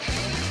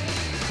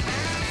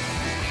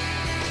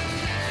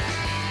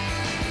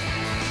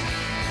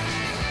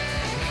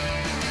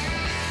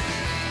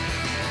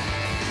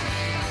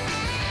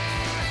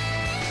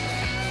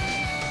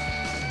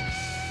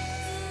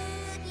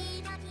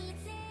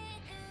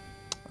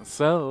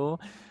So,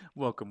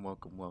 welcome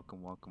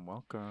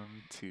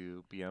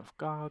to BF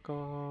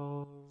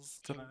Goggles.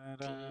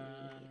 Ta-da-da.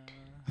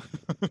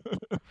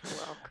 Indeed.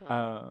 Welcome.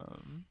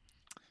 um,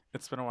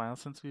 it's been a while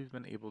since we've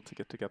been able to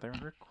get together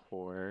and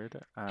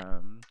record.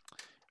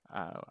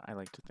 I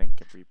like to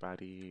thank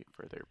everybody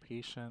for their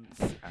patience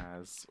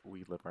as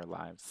we live our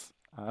lives.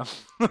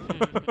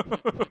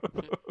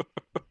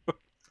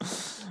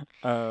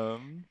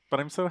 But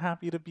I'm so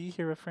happy to be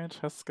here with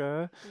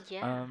Francesca.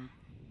 Yeah. Um,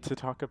 to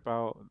talk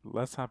about,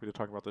 less happy to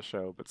talk about the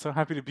show, but so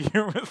happy to be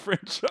here with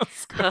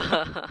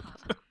Francesca.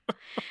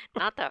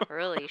 Not the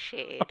early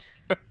shade.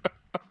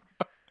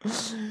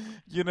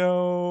 You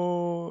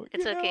know,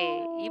 It's okay.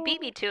 You beat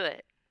me to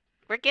it.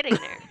 We're getting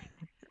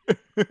there.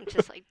 I'm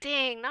just like,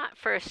 dang, not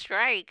first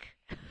strike.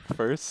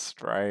 First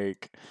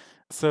strike.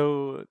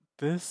 So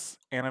this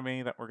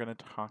anime that we're going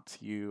to talk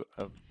to you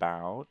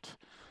about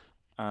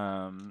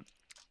um,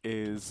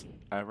 is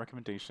a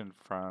recommendation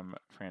from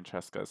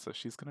Francesca. So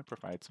she's going to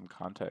provide some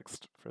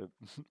context for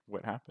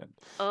what happened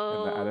in the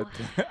Oh,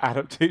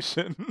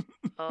 adaptation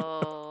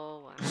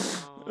oh,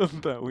 wow.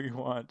 that we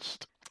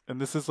watched. And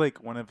this is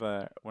like one of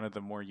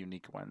the more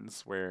unique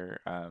ones where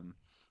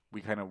we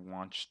kind of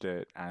watched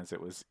it as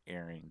it was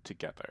airing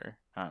together.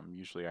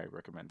 Usually I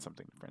recommend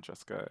something to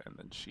Francesca and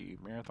then she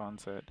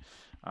marathons it,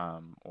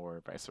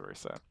 or vice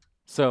versa.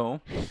 So,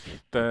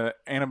 the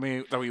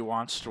anime that we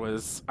watched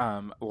was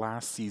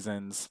last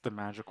season's The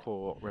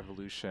Magical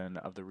Revolution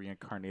of the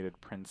Reincarnated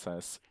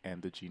Princess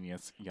and the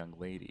Genius Young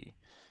Lady.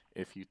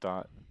 If you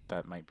thought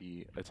that might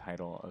be a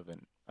title of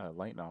a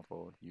light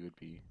novel, you would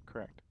be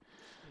correct.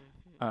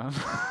 Um,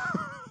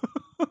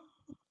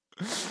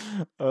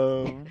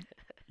 um,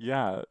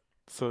 yeah.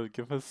 So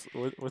give us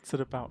what's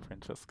it about,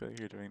 Francesca?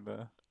 You're doing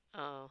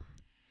Oh.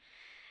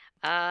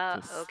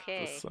 the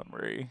Okay.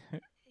 summary.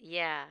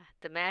 Yeah,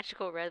 the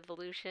magical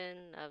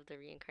revolution of the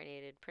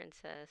reincarnated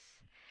princess.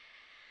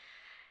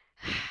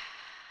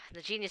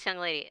 The genius young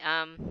lady.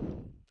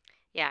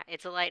 Yeah,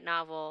 it's a light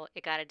novel.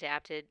 It got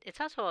adapted.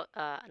 It's also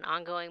an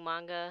ongoing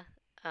manga,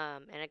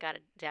 and it got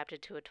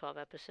adapted to a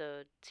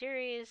 12-episode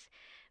series.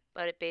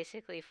 But it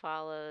basically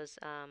follows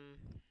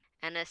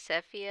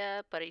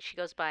Anasephia, but she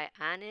goes by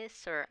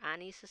Anis or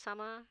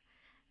Anisasama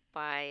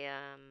by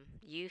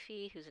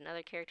Yuffie, who's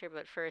another character.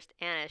 But first,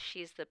 Anis,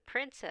 she's the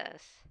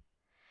princess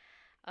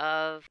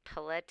of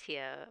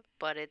Paletia,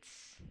 but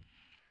it's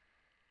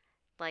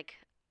like,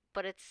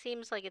 but it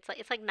seems like it's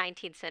like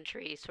 19th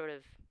century sort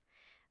of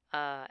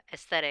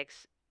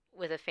aesthetics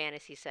with a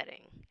fantasy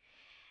setting.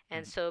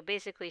 And Mhm. so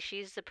basically,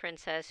 she's the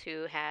princess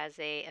who has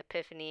a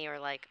epiphany or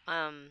like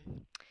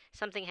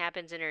something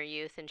happens in her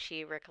youth and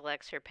she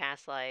recollects her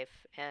past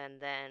life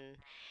and then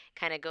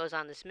kind of goes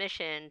on this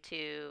mission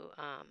to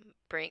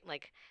bring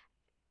like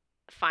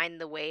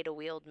find the way to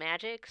wield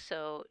magic.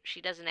 So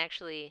she doesn't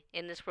actually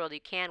in this world you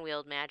can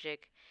wield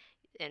magic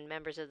and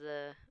members of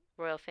the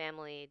royal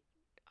family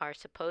are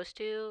supposed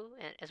to,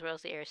 as well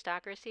as the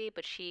aristocracy,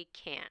 but she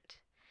can't.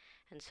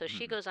 And so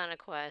she Mhm. goes on a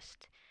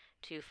quest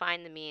to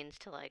find the means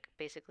to like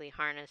basically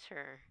harness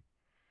her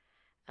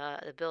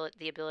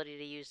the ability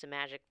to use the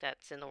magic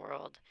that's in the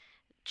world.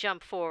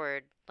 Jump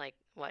forward like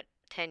what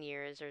 10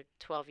 years or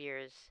 12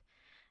 years.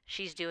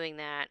 She's doing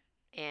that,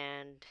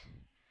 and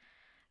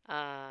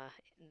uh,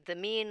 the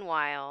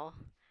meanwhile,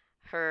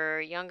 her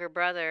younger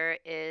brother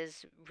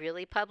is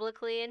really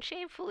publicly and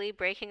shamefully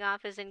breaking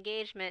off his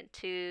engagement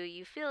to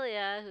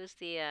Euphilia, who's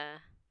the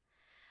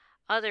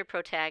other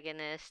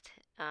protagonist,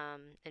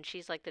 and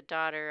she's like the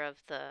daughter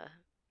of the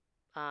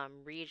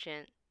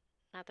regent,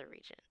 not the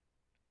regent.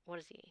 What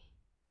is he?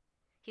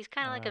 He's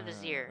kind of like a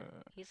vizier.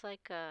 Uh, He's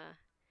like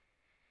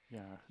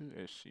yeah. Who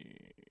is she?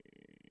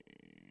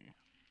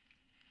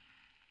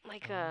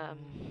 like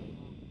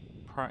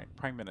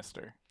Prime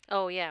Minister.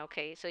 oh yeah,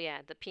 okay. So yeah,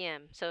 the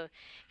PM. So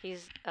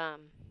he's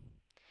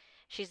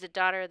she's the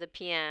daughter of the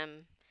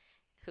PM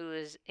who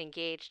is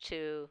engaged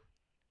to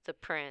the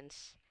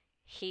prince.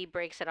 He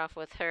breaks it off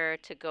with her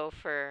to go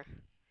for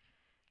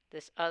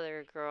this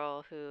other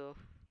girl who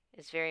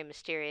is very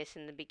mysterious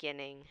in the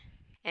beginning.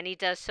 And he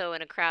does so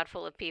in a crowd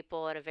full of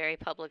people at a very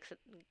public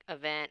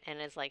event and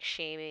is like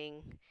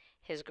shaming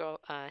his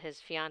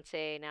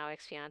fiance, now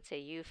ex-fiance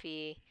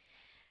Yuffie.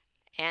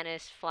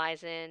 Anis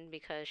flies in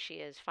because she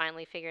has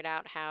finally figured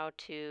out how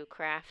to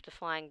craft a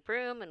flying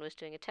broom and was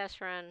doing a test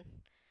run,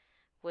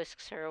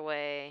 whisks her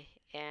away,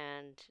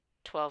 and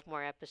 12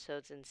 more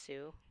episodes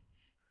ensue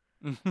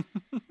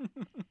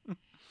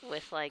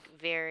with like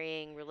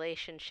varying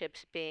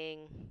relationships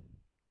being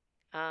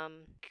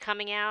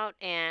coming out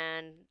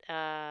and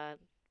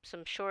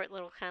some short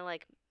little kind of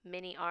like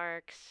mini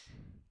arcs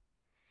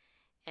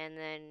and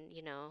then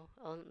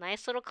a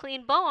nice little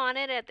clean bow on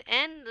it at the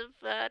end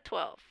of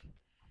 12.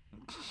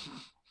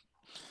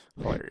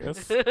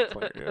 Hilarious.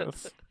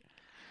 Hilarious.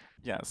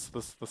 Yes,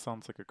 this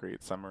sounds like a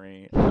great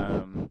summary.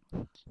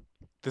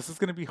 This is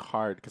gonna be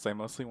hard because I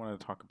mostly want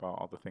to talk about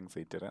all the things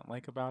I didn't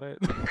like about it.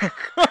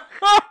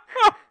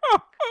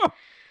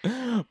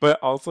 But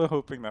also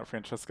hoping that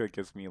Francesca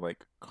gives me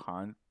like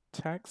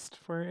context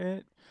for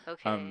it.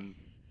 Okay. Um,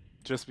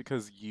 just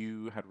because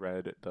you had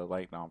read the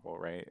light novel,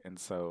 right? And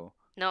so,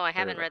 No, I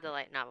haven't or read the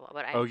light novel,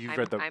 but oh, I'm you've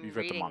read the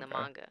reading the manga.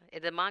 manga.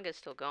 The manga is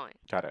still going.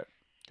 Got it.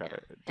 Got Yeah,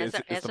 it. Is it's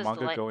the just the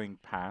manga light. going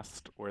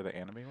past where the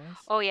anime was?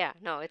 Oh yeah,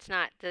 no, it's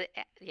not.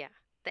 Yeah,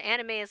 the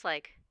anime is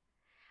like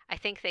I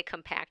think they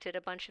compacted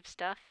a bunch of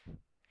stuff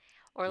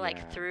or like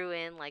Yeah. threw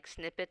in like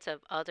snippets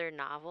of other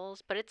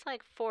novels, but it's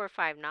like 4 or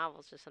 5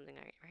 novels or something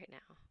right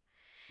now.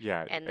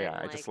 Yeah, And yeah. then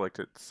I just like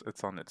looked.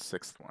 It's on its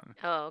sixth one.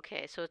 oh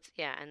okay, so it's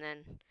yeah, and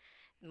then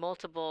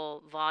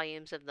multiple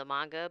volumes of the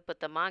manga, but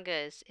the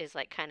manga is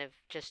like kind of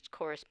just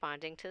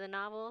corresponding to the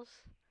novels,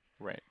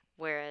 Right.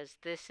 whereas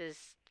this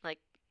is like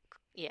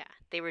yeah,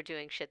 they were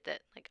doing shit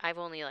that like I've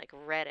only like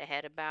read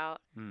ahead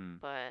about, Hmm.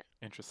 but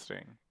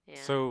Interesting. yeah.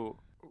 So,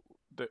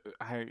 the,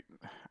 I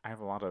have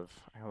a lot of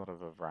a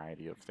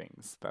variety of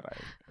things that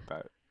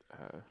uh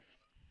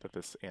that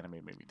this anime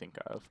made me think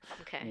of.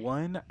 Okay.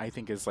 One, I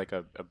think, is like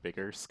a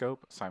bigger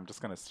scope, so I'm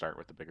just gonna start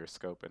with the bigger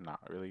scope and not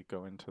really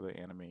go into the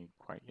anime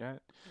quite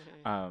yet.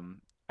 Mhm.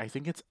 Um, I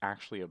think it's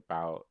actually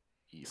about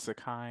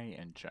isekai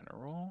in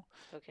general,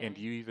 and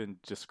Okay. you even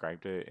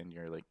described it in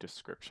your like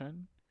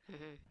description.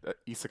 Mhm.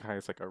 Isekai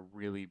is like a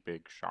really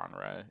big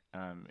genre,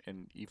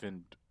 and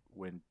even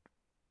when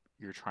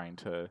you're trying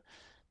to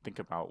think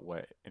about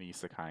what an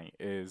isekai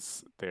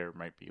is, there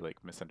might be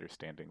like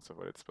misunderstandings of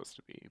what it's supposed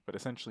to be. But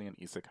essentially, an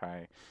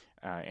isekai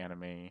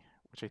anime,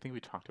 which I think we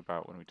talked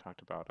about when we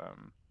talked about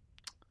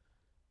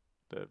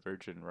the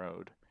Virgin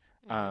Road,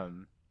 Mhm.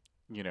 um,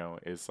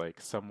 is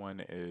like someone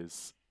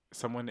is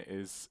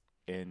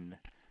in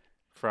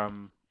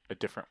from a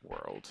different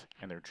world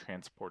and they're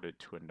transported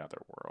to another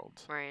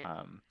world. Right.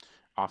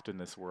 Often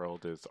this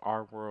world is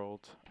our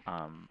world.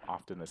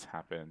 Often this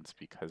happens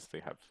because they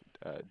have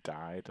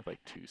died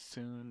like too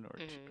soon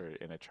Mhm. or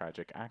in a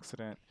tragic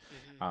accident.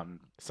 Mhm.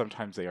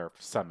 Sometimes they are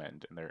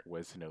summoned and there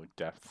was no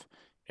death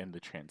in the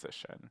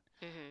transition.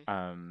 Mhm.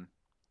 Um,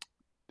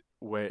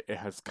 what it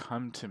has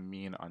come to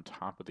mean on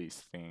top of these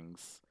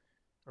things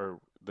or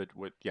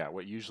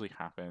what usually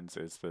happens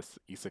is this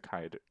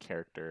isekai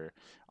character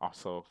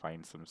also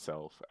finds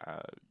themselves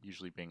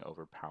usually being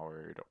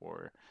overpowered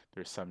or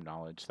there's some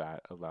knowledge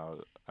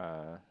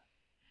uh,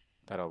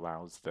 that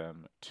allows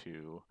them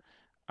to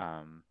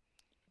um,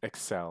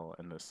 excel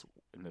in this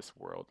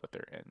world that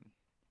they're in,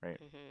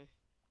 right? Mhm.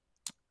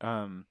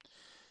 Um,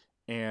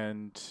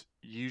 and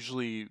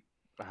usually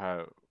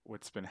uh,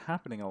 what's been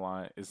happening a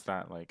lot is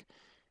that like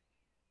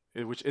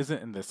which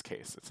isn't in this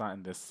case. It's not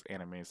in this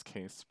anime's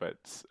case,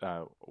 but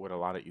what a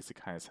lot of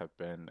isekais have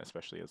been,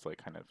 especially as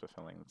like kind of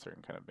fulfilling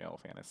certain kind of male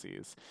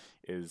fantasies,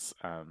 is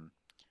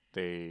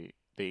they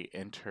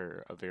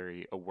enter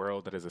a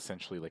world that is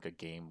essentially like a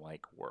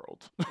game-like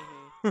world.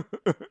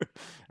 Mhm.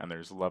 And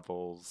there's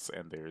levels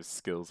and there's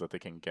skills that they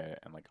can get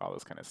and like all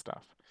this kind of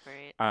stuff.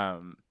 Right.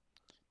 Um,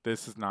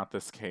 this is not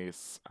this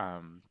case.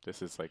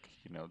 This is like,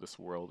 this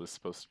world is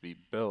supposed to be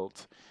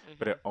built,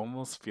 but Mhm. it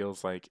almost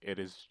feels like it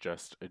is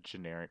just a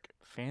generic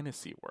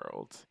fantasy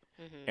world.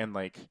 Mhm. And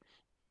like,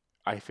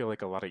 I feel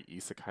like a lot of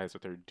isekais,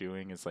 what they're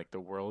doing is like the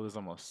world is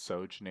almost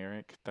so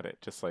generic that it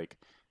just like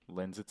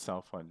lends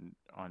itself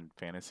on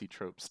fantasy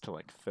tropes to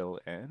like fill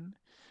in.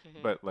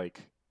 Mhm. But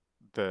like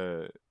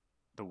the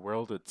the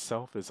world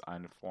itself is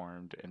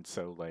unformed, and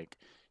so like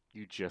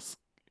you just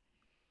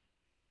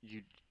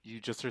you you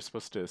just are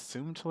supposed to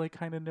assume to like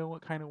kind of know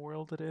what kind of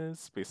world it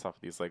is based off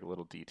of these like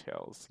little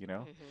details, you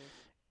know? Mhm.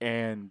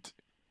 And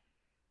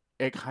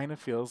it kind of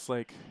feels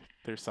like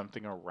there's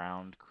something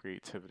around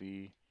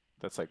creativity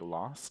that's like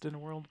lost in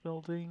world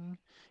building,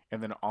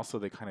 and then also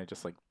they kind of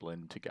just like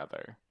blend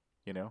together,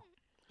 you know?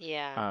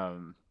 Yeah.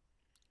 Um,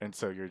 and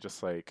so you're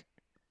just like,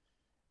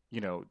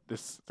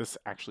 this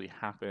actually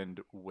happened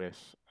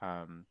with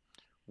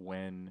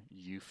when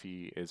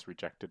Yuffie is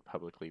rejected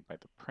publicly by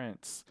the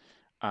prince.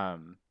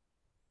 Um,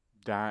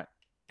 that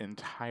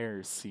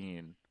entire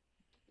scene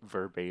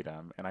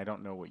verbatim, and I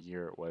don't know what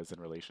year it was in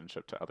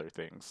relationship to other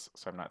things,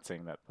 so I'm not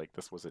saying that like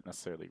this wasn't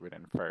necessarily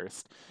written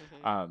first,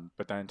 Mhm.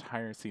 but that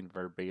entire scene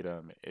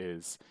verbatim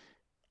is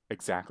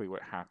exactly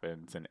what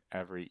happens in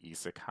every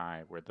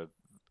isekai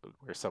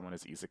where someone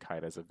is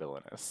isekai'd as a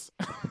villainess.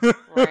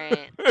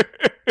 Right.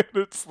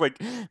 It's like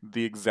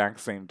the exact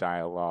same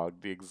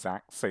dialogue, the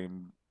exact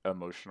same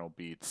emotional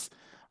beats.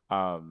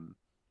 Um,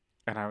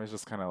 and I was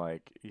just kind of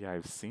like, yeah,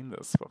 I've seen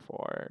this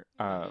before.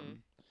 Mhm.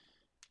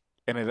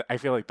 And I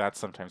feel like that's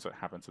sometimes what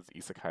happens with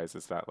isekais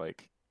is that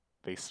like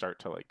they start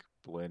to like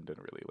blend in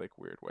really like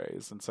weird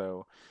ways, and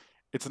so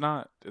it's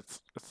not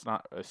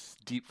a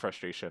deep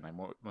frustration. I'm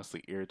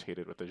mostly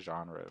irritated with the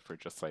genre for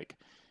just like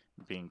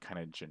being kind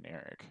of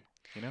generic,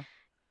 you know?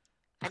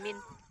 I mean,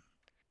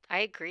 I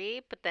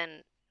agree, but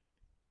then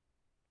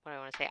what do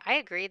I want to say? I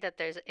agree that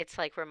it's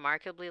like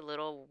remarkably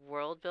little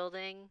world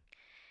building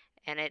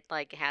and it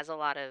like has a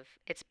lot of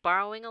it's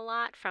borrowing a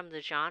lot from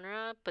the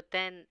genre, but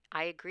then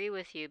I agree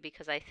with you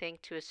because I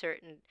think to a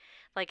certain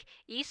like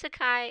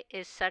isekai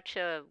is such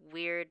a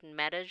weird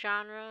meta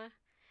genre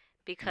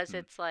because Hmm.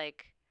 it's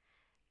like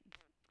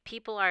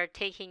people are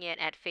taking it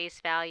at face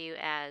value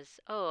as,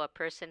 oh, a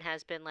person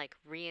has been like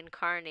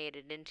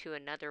reincarnated into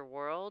another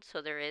world,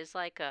 so there is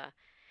like a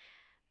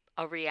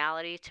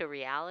reality to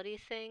reality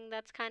thing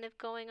that's kind of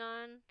going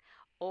on.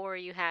 Or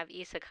you have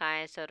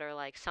isekais that are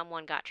like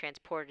someone got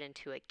transported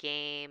into a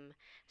game,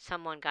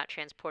 someone got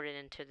transported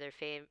into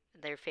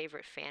their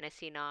favorite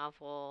fantasy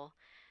novel,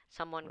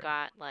 someone Right.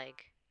 got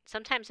like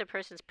sometimes a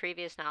person's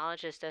previous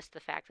knowledge is just the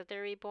fact that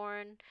they're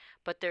reborn,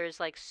 but there's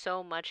like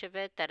so much of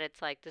it that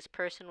it's like this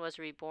person was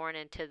reborn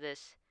into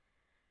this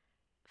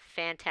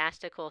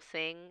fantastical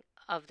thing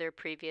of their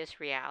previous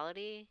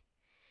reality,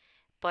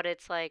 but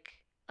it's like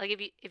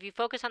if you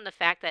focus on the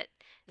fact that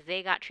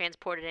they got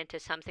transported into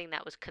something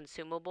that was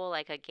consumable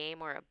like a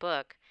game or a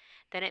book,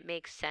 then it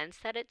makes sense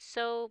that it's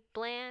so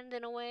bland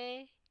in a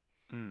way,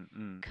 Mm,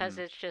 mm, cuz mm.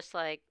 it's just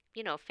like,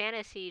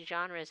 fantasy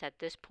genres at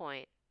this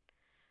point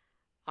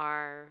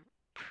are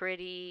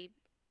pretty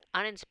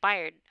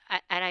uninspired.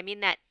 And I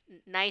mean that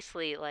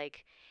nicely,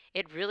 like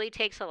it really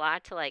takes a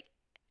lot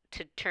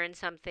to turn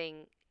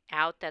something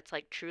out that's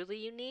like truly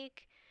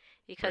unique,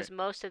 Right. because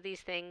most of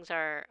these things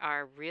are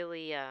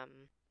really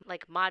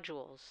like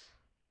modules.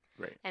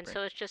 Right. And Right.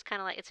 so it's just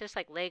kind of like it's just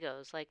like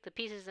Legos. Like the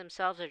pieces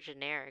themselves are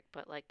generic,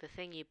 but like the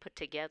thing you put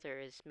together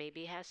is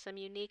maybe has some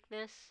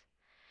uniqueness.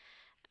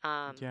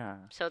 Um, Yeah.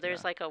 so there's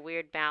Yeah. like a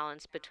weird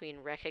balance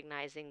between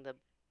recognizing the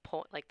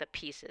like the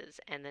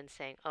pieces and then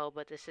saying, "Oh,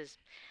 but this is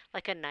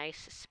like a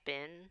nice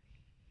spin."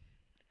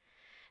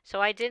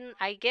 So I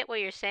get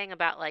what you're saying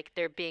about like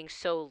there being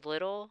so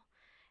little,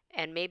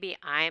 and maybe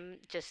I'm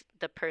just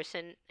the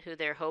person who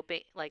they're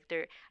hoping like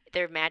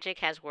their magic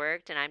has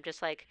worked, and I'm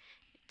just like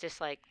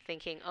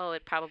thinking, oh,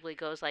 it probably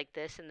goes like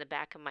this in the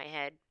back of my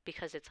head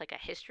because it's like a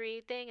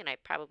history thing, and I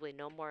probably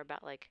know more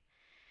about like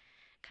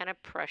kind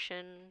of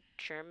Prussian,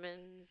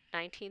 German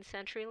 19th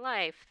century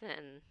life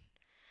than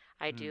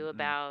I Mm, do mm.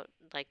 about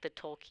like the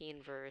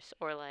Tolkien verse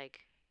or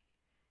like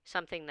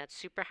something that's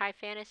super high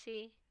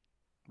fantasy.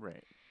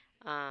 Right.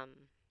 Um,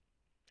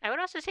 I would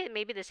also say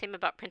maybe the same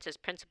about Princess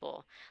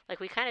Principal. Like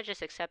we kind of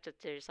just accept that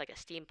there's like a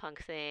steampunk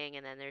thing,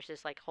 and then there's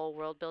this like whole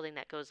world building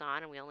that goes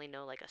on, and we only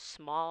know like a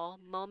small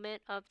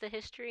moment of the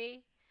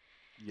history.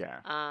 Yeah.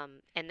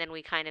 And then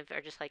we kind of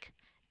are just like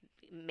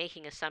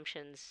making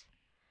assumptions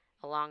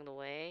along the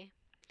way.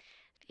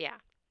 Yeah.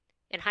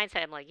 In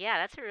hindsight, I'm like,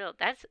 yeah,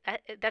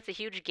 that's a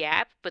huge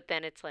gap. But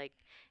then it's like,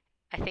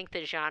 I think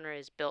the genre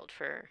is built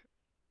for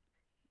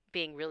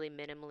being really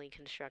minimally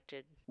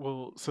constructed.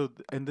 Well,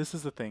 and this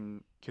is the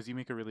thing, because you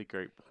make a really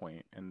great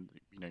point, and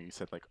you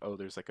said like, oh,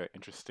 there's like an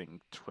interesting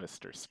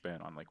twist or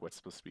spin on like what's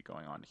supposed to be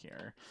going on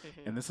here,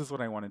 Hmm. and this is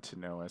what I wanted to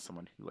know as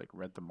someone who like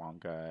read the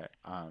manga,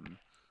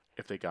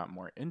 if they got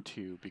more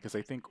into, because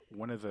I think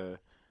one of the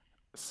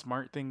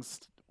smart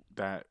things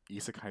that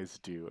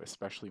isekais do,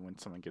 especially when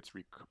someone gets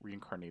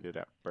reincarnated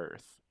at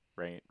birth,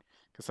 right?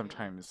 Because Hmm.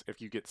 sometimes if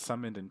you get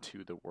summoned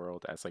into the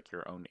world as like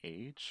your own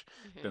age,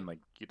 Hmm. then like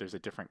there's a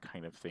different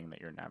kind of thing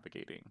that you're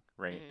navigating,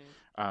 right?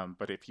 Hmm.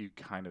 But if you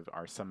kind of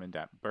are summoned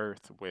at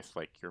birth with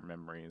like your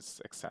memories,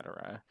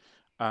 etc.,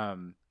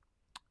 um,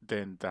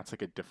 then that's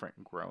like a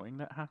different growing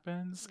that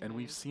happens. And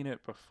we've Hmm. seen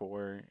it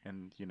before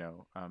in,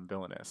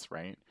 Villainous,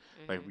 right?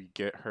 Like Hmm. we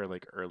get her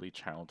like early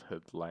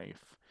childhood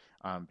life,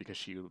 because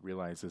she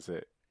realizes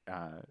it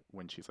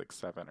when she's like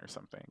 7 or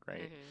something,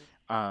 right?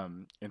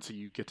 Hmm. And so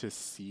you get to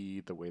see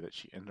the way that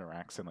she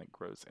interacts and like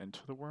grows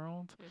into the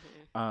world.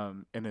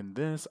 Hmm. And in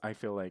this, I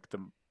feel like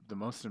the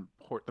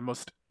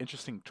most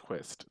interesting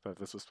twist that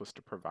this was supposed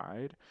to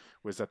provide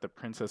was that the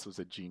princess was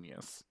a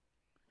genius,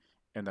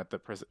 and that the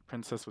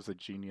princess was a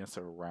genius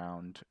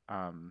around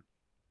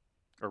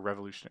or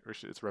revolutionary.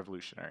 Or it's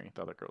revolutionary.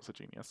 The other girl's a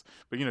genius,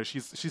 but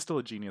she's still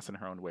a genius in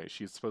her own way.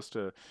 She's supposed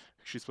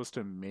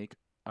to make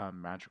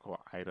magical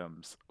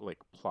items like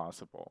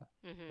plausible,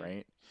 Hmm.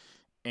 right?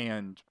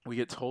 And we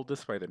get told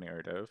this by the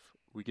narrative.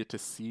 We get to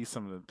see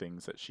some of the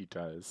things that she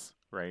does,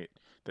 right?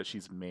 That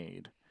she's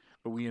made.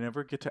 But we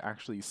never get to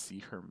actually see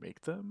her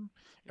make them.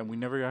 And we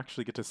Hmm. never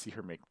actually get to see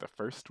her make the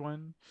first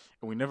one.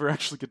 And we never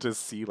actually get to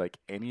see like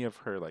any of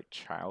her like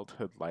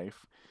childhood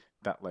life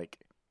that like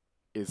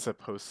is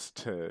supposed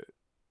to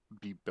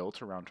be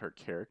built around her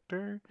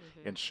character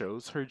Hmm. and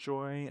shows her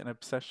joy and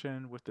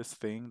obsession with this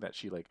thing that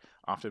she like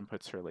often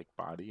puts her like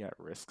body at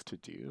risk to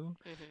do,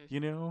 Hmm. you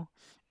know?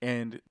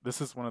 And this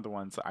is one of the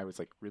ones that I was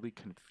like really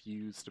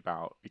confused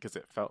about, because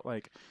it felt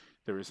like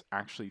there was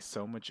actually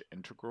so much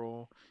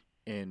integral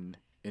in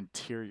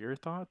interior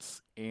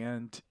thoughts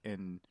and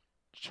in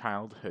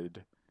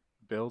childhood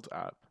build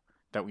up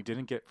that we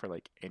didn't get for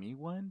like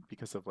anyone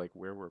because of like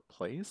where we're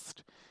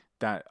placed,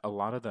 that a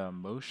lot of the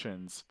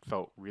emotions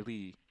felt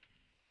really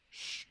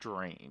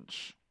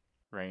strange,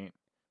 right?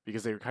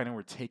 Because they were kind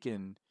of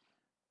taken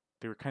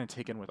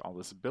with all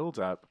this build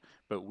up,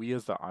 but we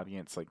as the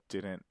audience like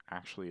didn't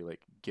actually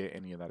like get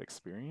any of that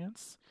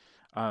experience.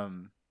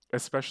 Um,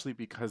 Especially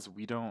because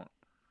we don't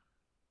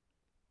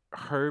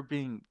her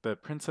being the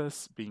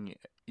princess being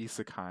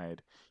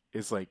isekai'd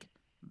is like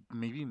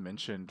maybe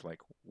mentioned like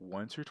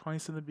once or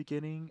twice in the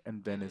beginning,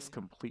 and then is Hmm.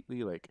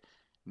 completely like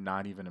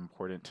not even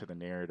important to the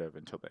narrative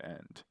until the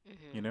end,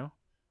 you Mhm. know?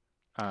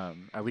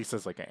 At least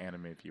as like an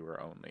anime viewer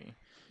only.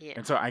 Yeah.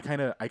 And so I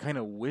kind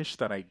of wish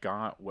that I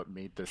got what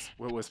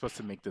was supposed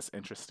to make this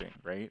interesting,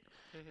 right?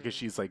 Because Mhm.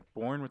 she's like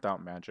born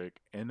without magic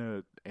in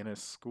a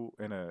school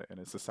in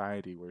a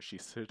society where she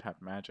should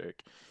have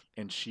magic,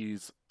 and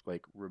she's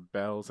like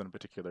rebels in a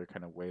particular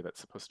kind of way that's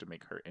supposed to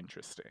make her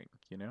interesting,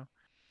 you know?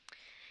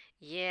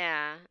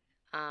 Yeah.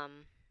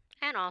 Um,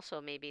 and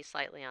also maybe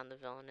slightly on the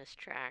villainous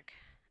track,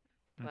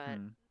 but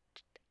Mm-hmm.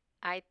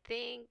 I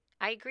think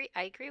I agree.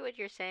 I agree what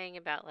you're saying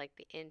about like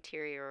the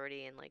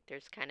interiority and like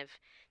there's kind of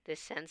this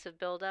sense of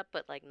build up,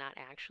 but like not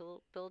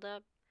actual build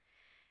up.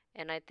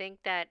 And I think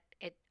that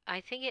it.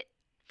 I think it.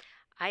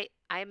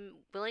 I'm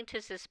willing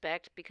to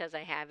suspect because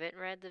I haven't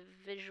read the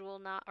visual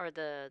not or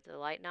the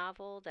light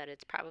novel that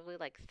it's probably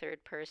like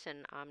third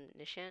person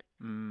omniscient,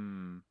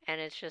 Mm,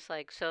 and it's just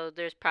like so.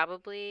 There's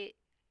probably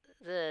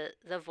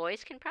the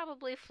voice can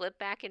probably flip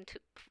back and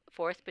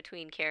forth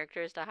between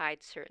characters to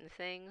hide certain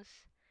things,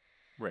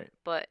 right.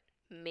 but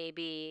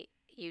maybe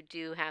you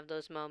do have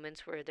those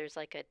moments where there's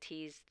like a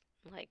tease,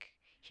 like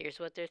here's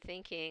what they're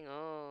thinking.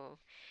 Oh,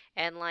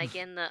 and like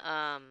in the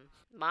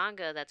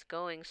manga that's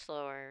going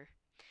slower,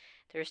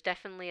 there's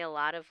definitely a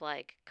lot of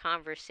like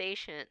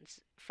conversations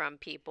from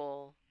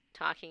people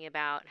talking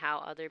about how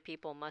other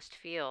people must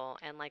feel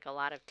and like a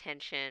lot of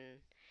tension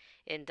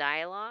in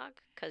dialogue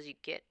because you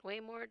get way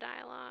more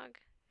dialogue.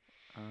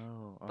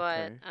 Oh,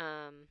 But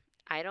okay.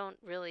 I don't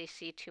really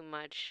see too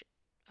much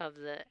of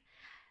the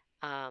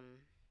um,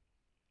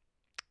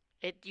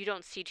 it. You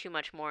don't see too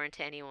much more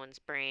into anyone's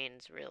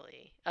brains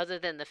really, other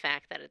than the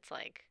fact that it's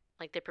like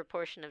the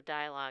proportion of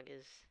dialogue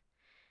is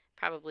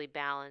probably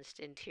balanced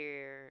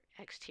interior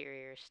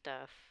exterior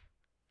stuff.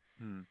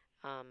 Hmm.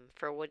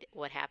 For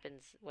what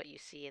happens, what you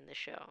see in the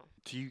show.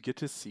 Do you get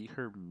to see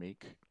her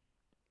make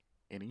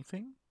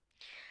anything?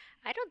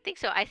 I don't think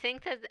so. I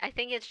think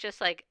it's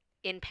just like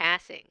in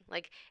passing.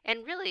 Like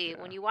and really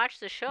when Yeah. you watch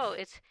the show,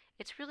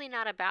 it's really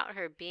not about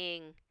her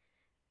being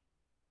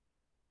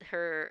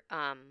her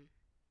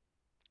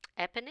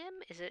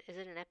eponym. Is it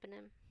an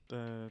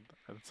eponym?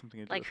 That's something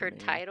to do Like with a her name.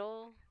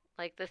 title,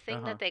 like the thing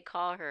Uh-huh. that they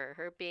call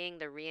her being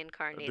the The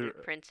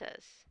reincarnated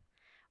princess.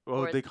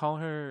 well, Or they call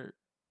her.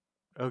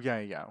 Oh yeah,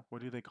 yeah.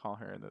 What do they call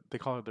her? They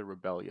call her the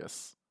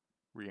rebellious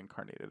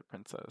reincarnated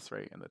princess,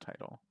 right? In the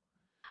title,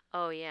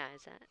 oh yeah,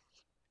 is that?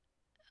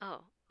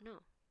 Oh, no.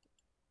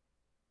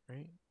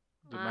 right?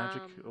 The Um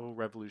magical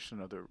revolution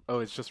of the. Oh,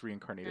 it's just no,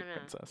 reincarnated no. Yeah,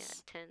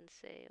 princess.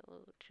 Tensei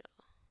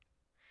Ōjo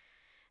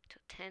to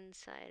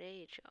Tensai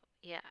Reijō.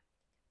 Yeah.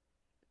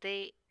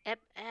 They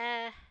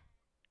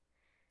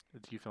Do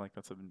you feel like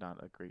that's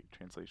not a great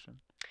translation?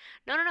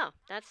 no, no, no.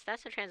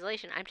 That's a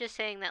translation. I'm just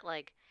saying that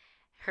like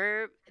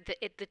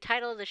the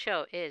title of the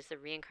show is the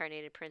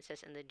reincarnated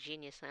princess and the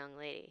genius young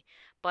lady,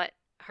 but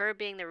her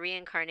being the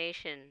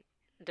reincarnated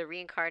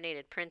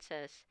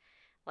princess,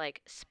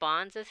 like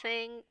spawns a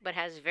thing, but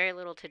has very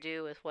little to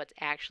do with what's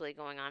actually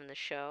going on in the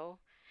show.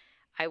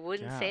 I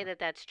wouldn't say Yeah. that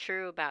that's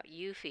true about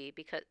Yuffie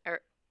because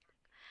or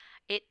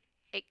it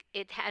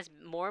it has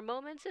more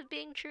moments of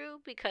being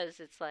true because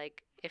it's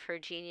like if her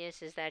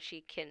genius is that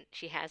she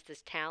has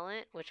this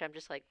talent, which I'm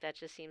just like that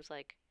just seems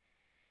like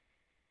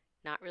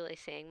not really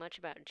saying much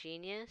about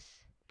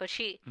genius, but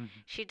Hmm.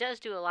 she does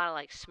do a lot of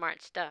like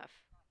smart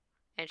stuff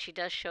and she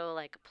does show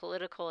like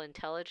political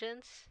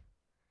intelligence,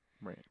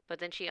 Right. but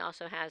then she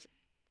also has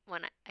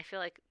when I feel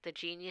like the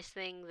genius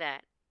thing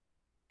that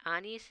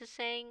Anis is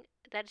saying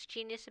that's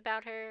genius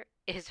about her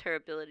is her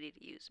ability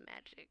to use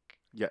magic.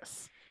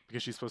 Yes,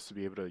 because she's supposed to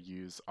be able to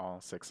use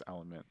all six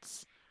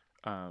elements,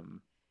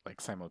 um, like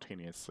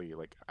simultaneously,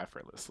 like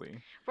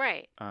effortlessly.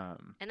 Right.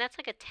 Um, And that's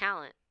like a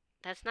talent.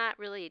 That's not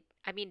really,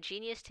 I mean,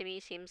 genius to me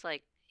seems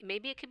like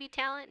maybe it could be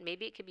talent,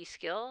 maybe it could be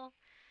skill,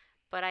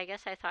 but I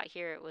guess I thought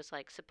here it was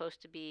like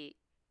supposed to be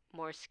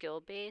more skill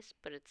based,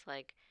 but it's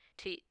like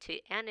to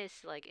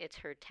Annis like it's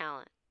her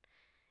talent.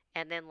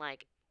 And then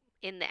like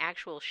in the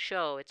actual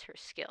show it's her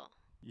skill.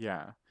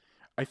 yeah,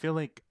 I feel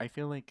like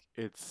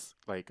it's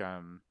like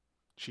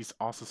she's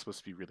also supposed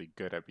to be really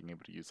good at being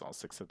able to use all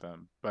six of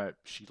them, but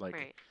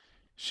Right.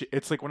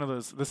 it's like one of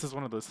those this is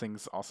one of those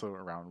things also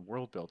around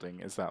world building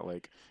is that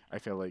like I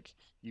feel like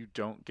you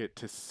don't get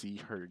to see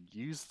her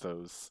use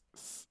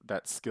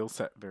that skill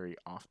set very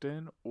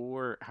often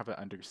or have an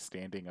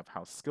understanding of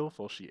how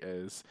skillful she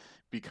is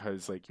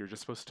because like you're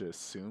just supposed to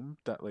assume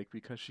that like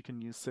because she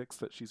can use six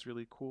that she's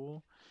really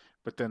cool,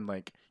 but then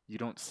like you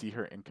don't see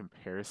her in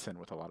comparison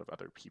with a lot of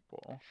other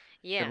people.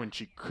 And Yeah. when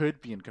she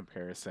could be in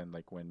comparison,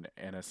 like when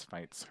Annis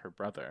fights her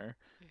brother,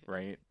 Hmm.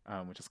 right?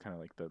 Which is kind of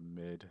like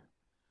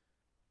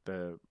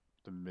the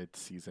the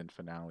mid-season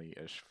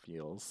finale-ish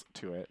feels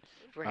to it.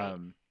 Right.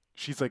 Um,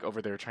 she's like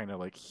over there trying to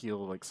like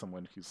heal like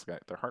someone who's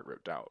got their heart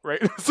ripped out,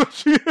 right? So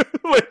she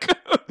like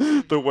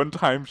the Hmm. one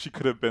time she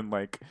could have been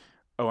like,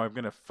 "Oh, I'm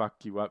gonna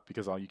fuck you up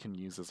because all you can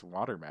use is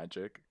water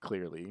magic,"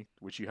 clearly,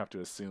 which you have to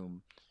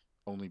assume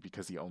only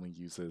because he only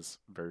uses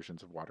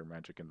versions of water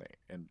magic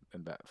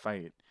in that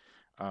fight.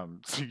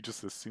 So you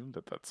just assume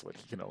that that's what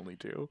he can only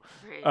do.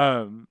 Right.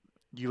 Um,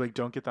 you like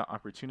don't get that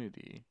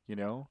opportunity, you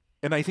know?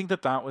 And I think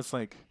that that was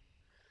like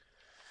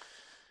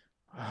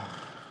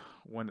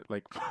one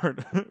like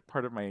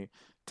part of my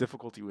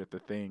difficulty with the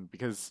thing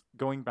because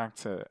going back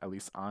to at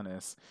least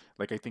honest,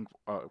 like I think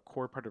a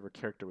core part of her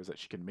character was that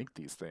she can make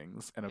these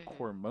things, and a Mhm.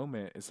 core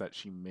moment is that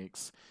she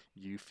makes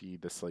Yuffie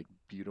this like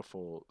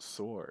beautiful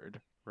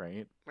sword,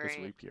 right? This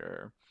Right.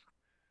 rapier,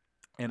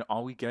 and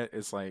all we get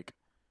is like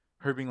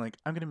her being like,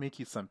 "I'm gonna make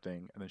you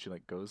something," and then she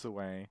like goes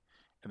away,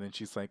 and then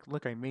she's like,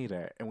 "Look, I made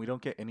it," and we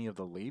don't get any of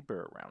the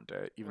labor around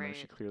it, even though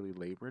she Right. clearly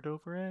labored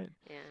over it,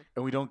 Yeah.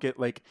 and we don't get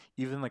like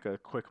even like a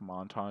quick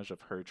montage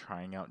of her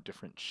trying out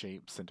different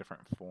shapes and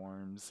different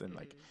forms and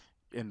like Mhm.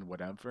 in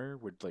whatever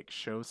would like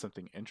show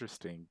something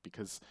interesting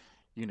because,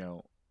 you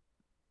know,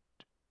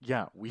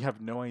 yeah, we have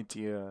no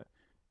idea.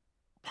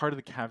 Part of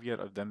the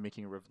caveat of them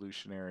making a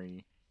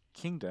revolutionary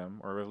kingdom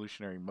or a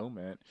revolutionary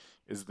moment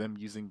is them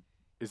using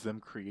is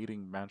them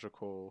creating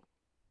magical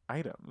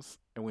items,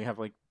 and we have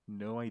like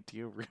no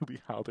idea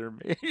really how they're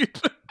made.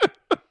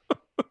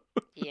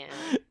 Yeah.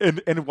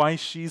 And why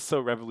she's so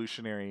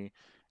revolutionary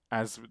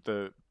as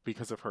the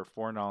because of her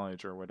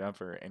foreknowledge or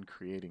whatever in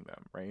creating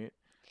them, right?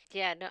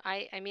 Yeah. No.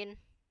 I mean,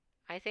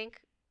 I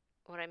think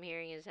what I'm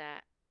hearing is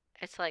that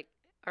it's like,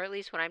 or at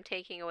least what I'm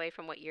taking away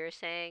from what you're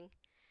saying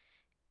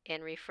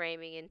and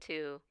reframing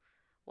into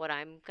what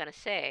I'm gonna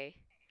say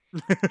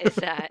is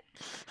that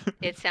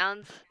it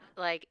sounds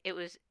like it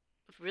was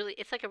really.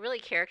 It's like a really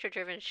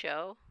character-driven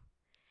show,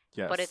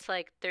 but Yes. it's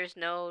like there's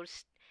no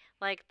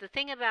like the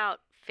thing about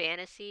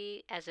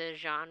fantasy as a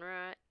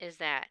genre is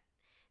that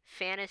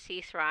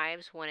fantasy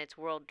thrives when it's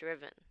world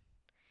driven.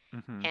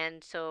 Hmm.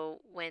 And so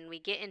when we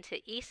get into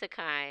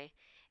isekai,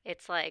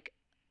 it's like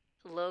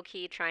low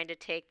key trying to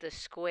take the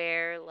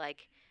square,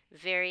 like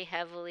very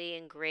heavily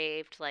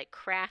engraved, like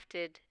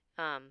crafted,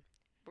 um,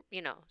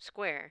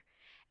 square,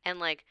 and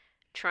like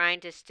trying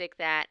to stick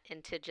that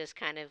into just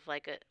kind of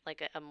like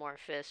a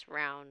amorphous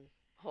round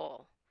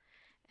hole.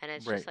 And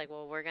it's just Right. like,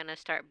 well, we're gonna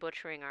start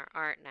butchering our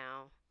art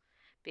now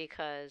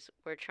because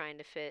we're trying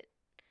to fit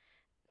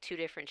two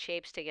different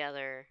shapes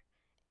together,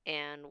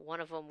 and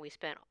one of them we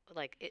spent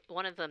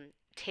one of them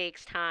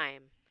takes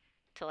time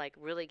to like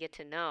really get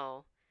to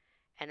know,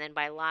 and then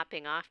by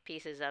lopping off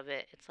pieces of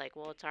it, it's like,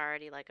 well, it's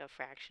already like a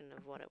fraction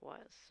of what it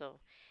was. So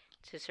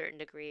to a certain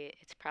degree,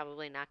 it's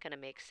probably not going to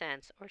make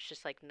sense, or it's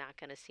just like not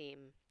going to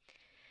seem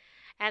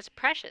as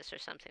precious or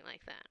something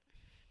like that.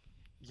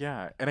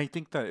 Yeah, and I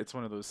think that it's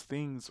one of those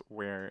things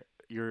where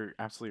you're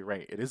absolutely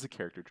right. It is a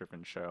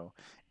character-driven show,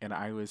 and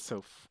I was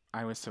so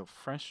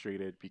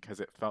frustrated because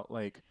it felt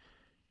like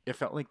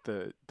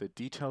the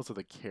details of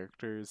the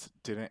characters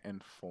didn't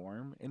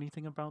inform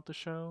anything about the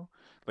show.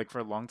 Like for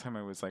a long time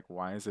I was like,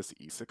 why is this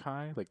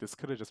isekai? Like this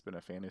could have just been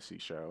a fantasy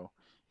show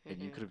and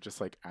you could Mhm. have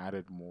just like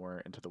added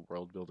more into the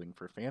world building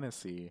for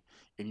fantasy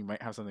and you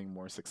might have something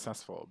more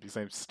successful because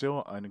I'm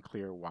still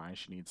unclear why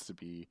she needs to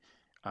be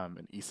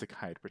an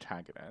isekai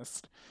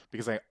protagonist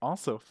because I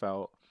also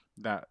felt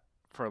that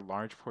for a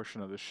large portion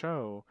of the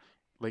show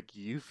like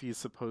Yuffie is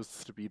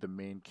supposed to be the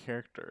main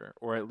character,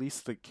 or at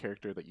least the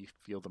character that you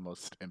feel the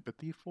most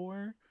empathy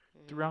for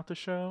Mhm. throughout the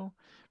show.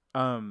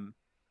 Um,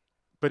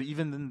 but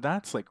even then,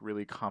 that's like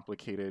really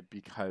complicated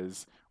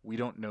because we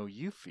don't know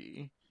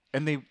Yuffie,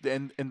 and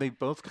they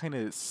both kind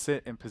of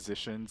sit in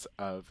positions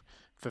of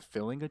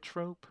fulfilling a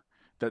trope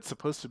that's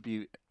supposed to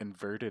be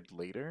inverted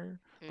later,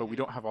 but we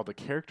don't Mhm. have all the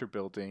character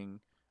building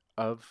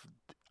of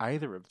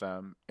either of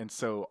them, and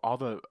so all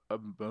the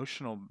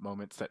emotional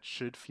moments that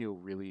should feel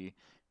really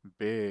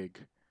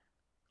big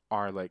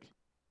are like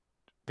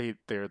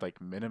they're like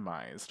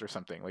minimized or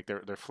something. Like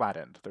they're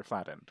flattened. They're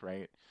flattened,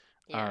 right?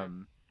 Yeah.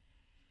 Um,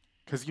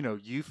 because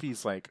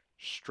Yuffie's like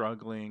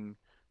struggling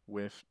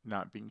with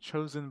not being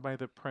chosen by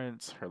the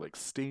prince, her like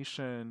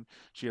station.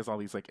 She has all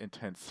these like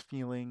intense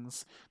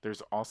feelings. There's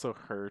also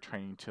her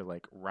trying to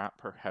like wrap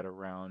her head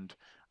around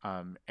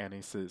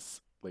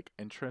Anis's like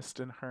interest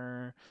in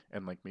her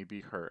and like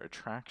maybe her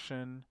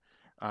attraction.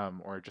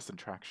 Or just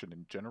attraction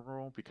in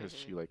general because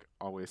she Mhm. like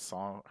always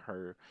saw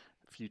her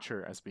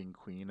future as being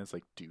queen as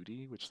like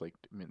duty, which like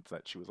meant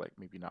that she was like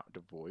maybe not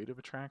devoid of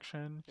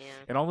attraction. Yeah.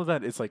 And all of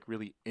that is like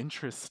really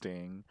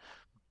interesting,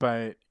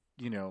 but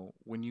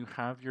when you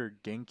have your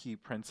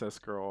Genki princess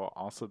girl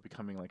also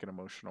becoming like an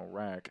emotional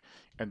wreck,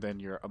 and then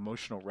your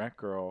emotional wreck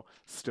girl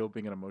still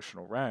being an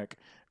emotional wreck,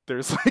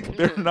 there's like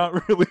they're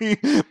not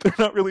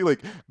really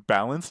like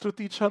balanced with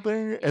each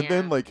other.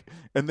 Yeah.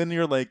 And then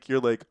you're like,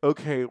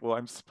 okay, well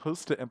I'm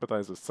supposed to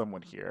empathize with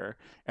someone here,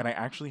 and I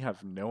actually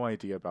have no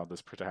idea about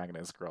this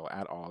protagonist girl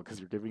at all because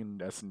you're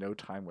giving us no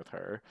time with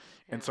her.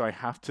 And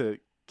Yeah. so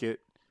get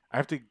I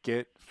have to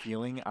get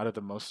feeling out of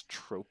the most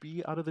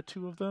tropey out of the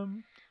two of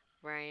them.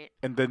 Right.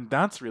 And then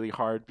that's really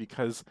hard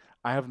because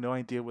I have no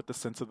idea what the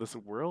sense of this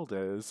world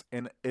is.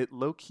 And it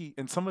low key,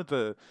 and some of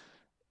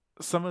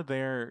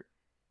their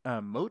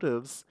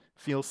motives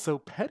feel so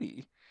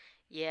petty.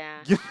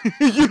 Yeah.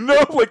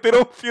 Like they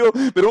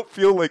don't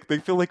feel like they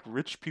feel like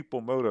rich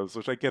people motives,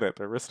 which I get it.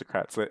 They're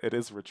aristocrats. It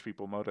is rich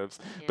people motives,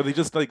 but they Yeah.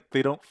 just like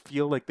they don't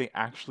feel like they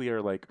actually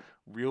are like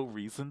real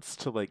reasons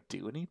to like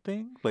do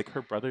anything. Like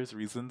her brother's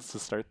reasons to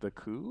start the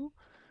coup.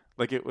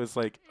 Like it was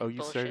like, oh,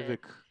 you started a Bullshit.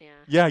 coup.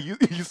 Yeah. Yeah, you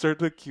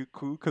started a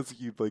coup because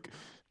you like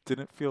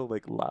didn't feel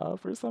like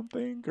love or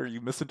something, or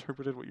you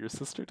misinterpreted what your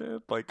sister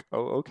did. Like,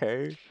 oh,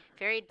 okay.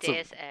 Very So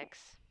Deus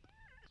Ex.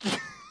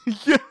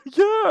 yeah,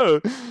 yeah,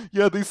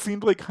 yeah. They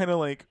seemed like kind of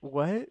like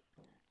what,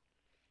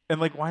 and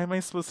like why am I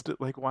supposed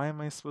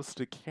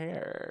to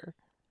care?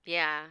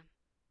 Yeah.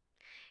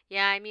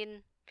 Yeah, I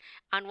mean,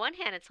 on one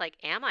hand it's like,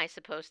 am I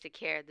supposed to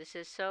care? This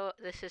is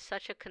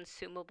such a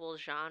consumable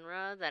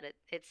genre that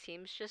it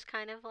seems just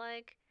kind of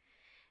like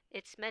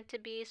it's meant to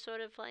be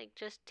sort of like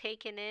just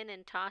taken in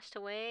and tossed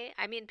away.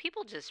 I mean,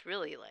 people just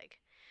really like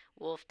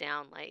wolf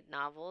down light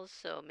novels,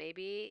 so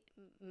maybe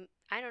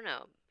I don't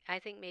know. I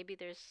think maybe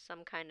there's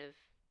some kind of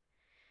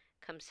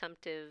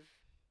consumptive,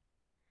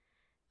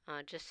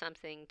 just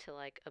something to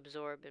like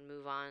absorb and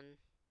move on,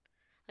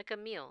 like a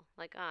meal.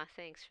 Like, ah,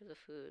 thanks for the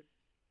food,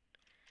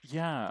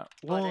 Yeah.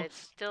 but Well, it's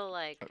still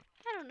uh, like,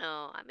 I don't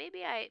know.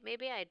 Maybe I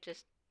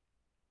just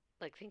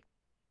like think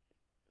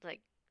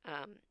like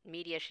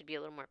media should be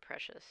a little more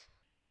precious.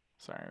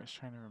 sorry, I was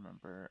trying to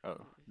remember.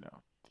 Oh no,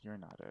 you're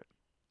not it.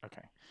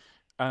 Okay.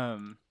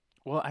 Um,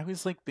 well, I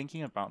was like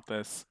thinking about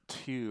this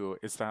too,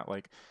 is that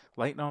like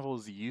light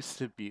novels used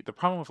to be the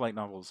problem with light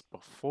novels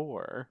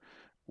before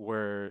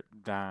were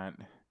that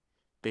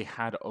they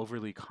had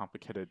overly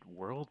complicated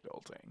world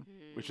building,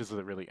 which Mm, is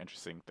a really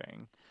interesting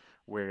thing.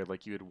 Where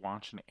like you would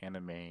watch an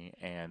anime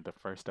and the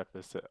first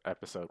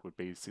episode would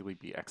basically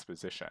be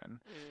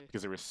exposition mm,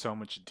 because there was so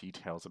much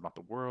details about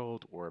the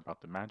world or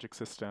about the magic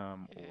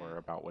system mm, or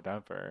about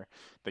whatever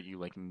that you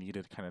like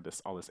needed kind of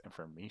this all this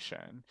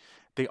information.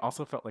 They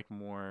also felt like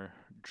more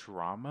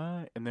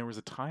drama, and there was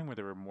a time where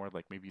they were more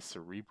like maybe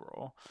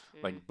cerebral. mm,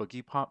 Like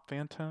Boogie Pop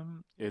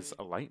Phantom is mm,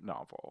 a light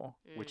novel,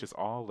 which mm, is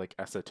all like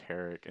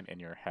esoteric and in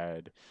your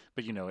head,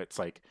 but it's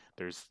like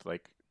there's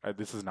like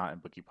this is not in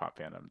Boogie Pop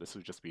Phantom. This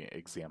would just be an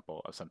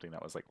example of something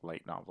that was like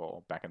light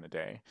novel back in the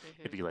day.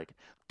 It'd mhm. be like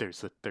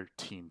there's the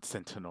 13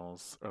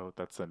 Sentinels. Oh,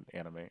 that's an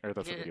anime or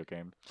that's a video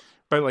game.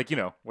 But like,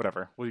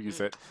 whatever. We'll use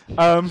Mm. it.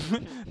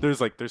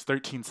 There's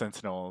 13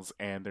 Sentinels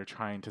and they're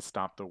trying to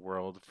stop the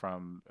world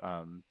from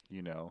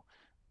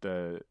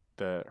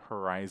the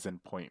Horizon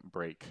Point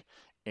break.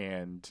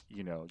 And,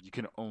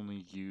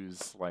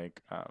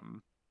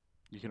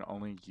 you can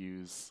only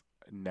use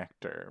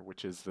nectar,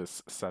 which is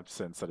this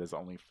substance that is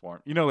only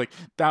formed. Like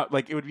that,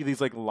 like it would be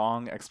these like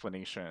long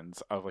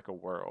explanations of like a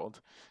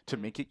world to Mm,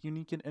 make it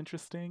unique and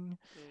interesting.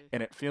 mm,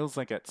 And it feels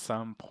like at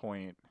some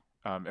point,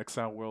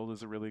 Exile World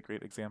is a really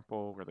great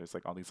example where there's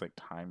like all these like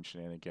time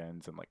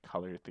shenanigans and like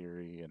color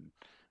theory and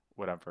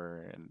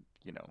whatever, and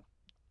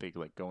they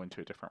like go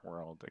into a different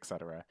world,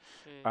 etc.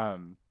 mm,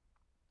 Um,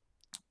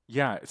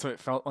 yeah, so it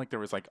felt like there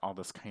was like all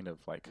this kind of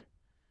like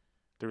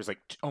there was like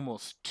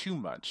almost too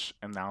much,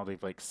 and now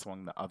they've like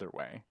swung the other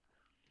way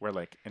where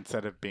like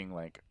instead of being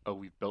like, oh,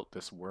 we've built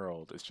this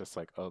world, it's just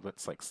like, oh,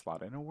 let's like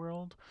slot in a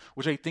world,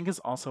 which I think is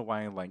also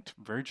why I liked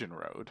Virgin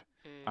Road,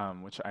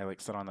 mm, which I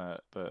like said on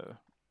the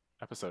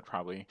episode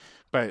probably,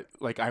 but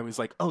like I was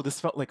like, oh, this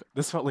felt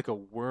like a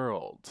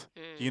world,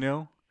 mm, you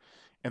know,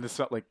 and this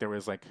felt like there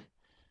was like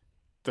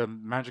the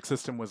magic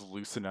system was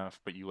loose enough,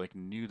 but you like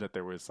knew that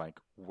there was like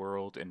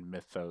world and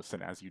mythos,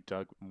 and as you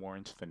dug more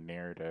into the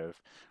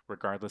narrative,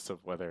 regardless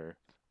of whether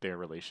their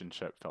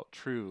relationship felt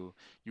true,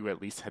 you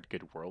at least had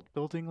good world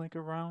building like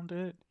around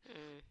it.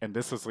 mm. And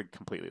this was like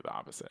completely the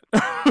opposite.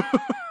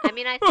 I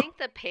mean, I think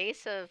the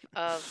pace of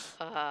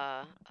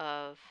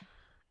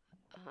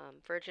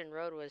Virgin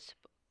Road was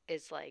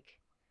is like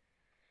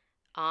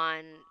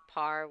on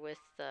par with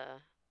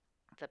the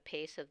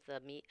pace of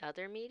the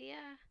other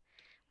media,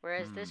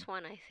 whereas Mm, this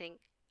one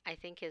I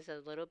think is a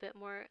little bit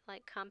more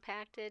like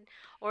compacted,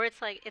 or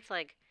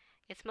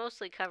it's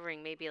mostly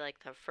covering maybe like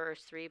the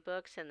first three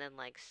books and then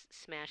like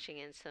smashing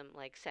in some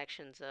like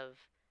sections of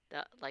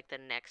the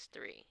next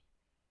three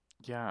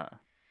yeah,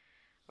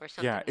 or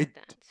something yeah. like It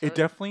that. it So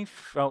definitely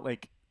felt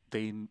like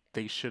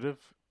they should have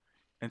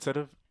instead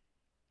of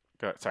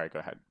sorry, go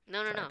ahead.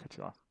 no, no, Sorry, I no. cut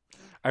you off.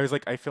 I was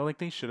like, I feel like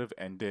they should have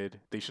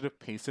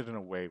paced it in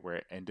a way where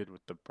it ended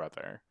with the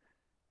brother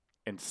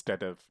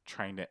instead of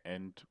trying to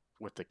end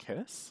with the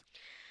kiss.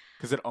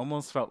 Because it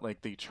almost felt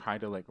like they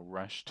tried to like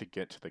rush to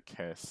get to the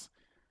kiss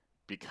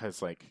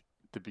because like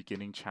the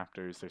beginning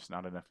chapters there's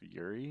not enough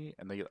Yuri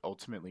and they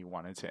ultimately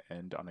wanted to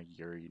end on a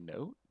Yuri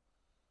note,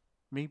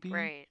 maybe.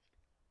 Right.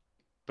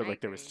 But I like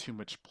there was agree. too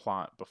much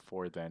plot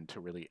before then to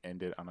really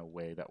end it on a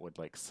way that would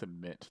like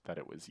submit that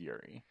it was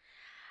Yuri.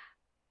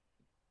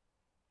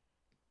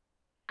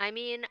 I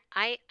mean,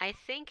 I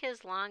think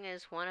as long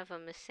as one of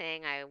them is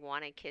saying I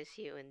want to kiss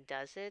you and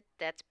does it,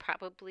 that's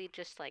probably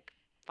just like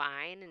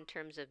fine in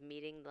terms of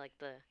meeting like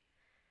the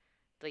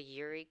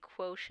Yuri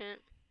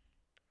quotient.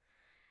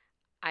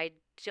 I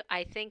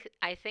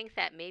think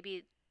that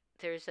maybe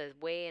there's a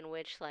way in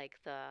which like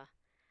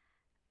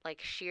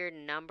like sheer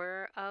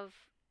number of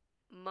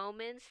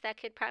moments that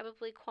could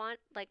probably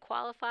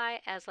qualify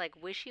as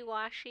like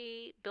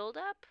wishy-washy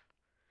build-up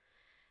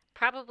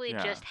probably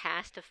Yeah. just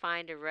has to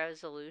find a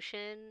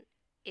resolution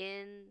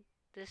in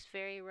this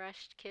very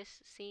rushed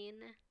kiss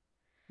scene.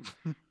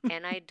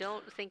 And I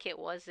don't think it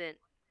wasn't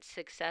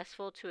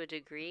successful to a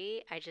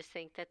degree. I just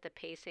think that the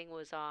pacing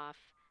was off,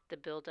 the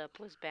build-up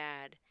was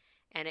bad,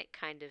 and it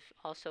kind of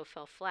also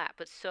fell flat.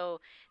 But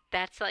so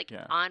that's like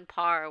Yeah. on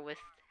par with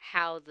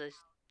how the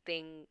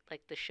thing,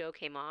 like the show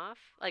came off,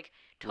 like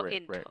to- Right,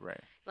 in right, to-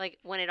 right. like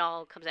when it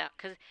all comes out,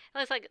 because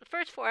it's like the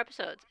first 4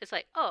 episodes. It's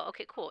like, oh,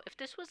 okay, cool. If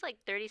this was like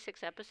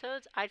 36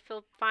 episodes, I'd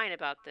feel fine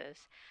about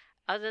this.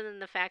 Other than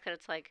the fact that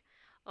it's like,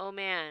 oh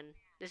man,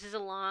 this is a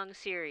long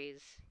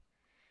series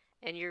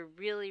and you're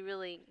really,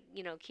 really,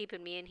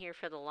 keeping me in here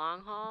for the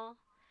long haul,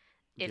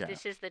 if Yeah.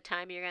 this is the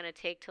time you're going to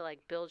take to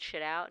like build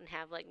shit out and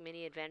have like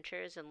mini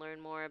adventures and learn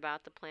more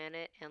about the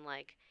planet and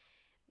like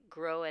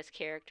grow as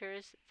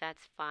characters,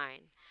 that's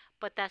fine.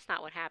 But that's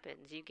not what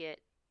happens. You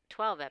get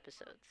 12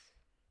 episodes.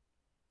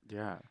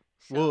 Yeah.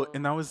 Well, So,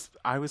 and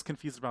I was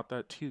confused about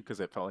that too because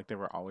it felt like they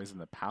were always in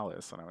the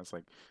palace, and I was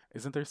like,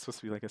 isn't there supposed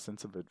to be like a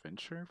sense of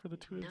adventure for the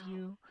two of no.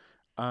 you?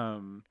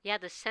 Um, Yeah,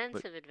 the sense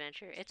but of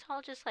adventure. It's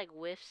all just like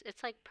whiffs.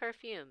 It's like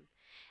perfume.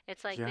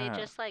 It's like yeah, they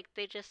just like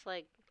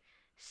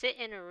sit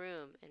in a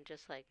room and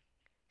just like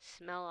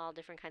smell all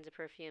different kinds of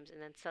perfumes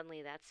and then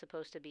suddenly that's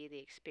supposed to be the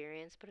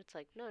experience, but it's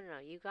like no, no, no.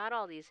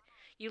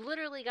 You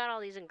literally got all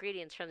these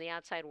ingredients from the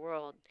outside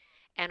world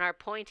and are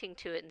pointing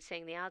to it and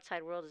saying the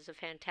outside world is a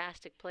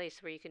fantastic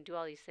place where you can do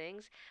all these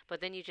things, but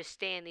then you just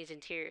stay in these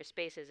interior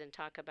spaces and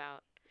talk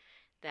about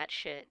that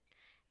shit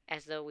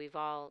as though we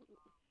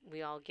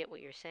all get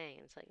what you're saying.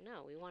 It's like,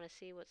 no, we want to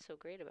see what's so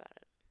great about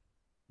it.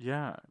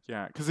 yeah,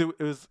 yeah. Because it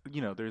was,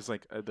 there's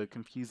like the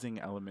confusing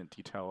element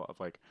detail of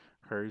like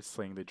her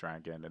slaying the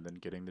dragon and then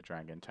getting the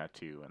dragon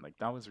tattoo, and like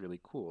that was really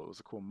cool. It was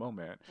a cool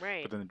moment. But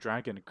Right. then the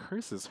dragon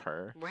curses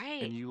her,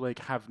 Right. and you like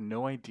have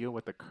no idea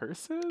what the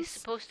curse It's is.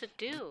 supposed to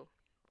do.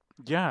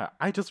 Yeah,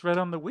 I just read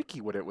on the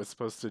wiki what it was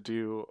supposed to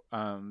do,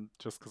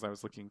 just because I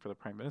was looking for the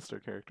prime minister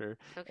character,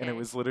 and it Okay.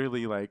 was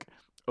literally like,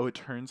 oh, it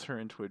turns her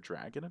into a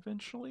dragon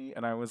eventually,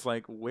 and I was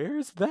like,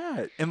 where's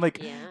that? And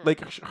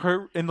Yeah.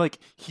 her, and like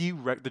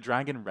the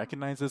dragon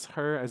recognizes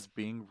her as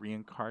being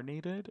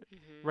reincarnated,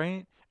 Mhm.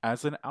 right?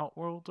 As an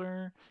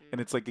outworlder, and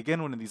Mhm. it's like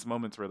again one of these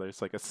moments where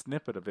there's like a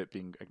snippet of it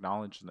being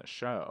acknowledged in the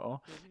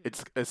show. Mhm.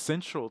 It's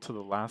essential to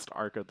the last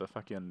arc of the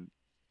fucking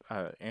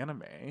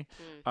anime.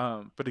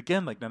 Mm. But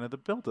again, like none of the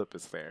buildup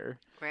is there.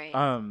 Right.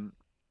 Um,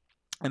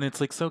 and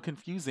it's like so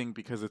confusing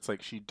because it's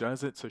like she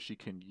does it so she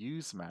can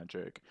use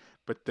magic,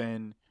 but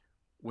then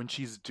when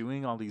she's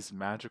doing all these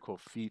magical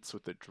feats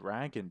with the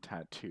dragon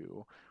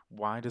tattoo,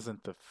 why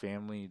doesn't the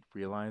family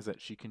realize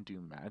that she can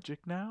do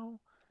magic now?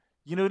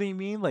 You know what I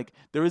mean? Like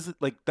there is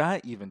like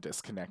that even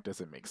disconnect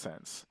doesn't make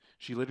sense.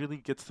 She literally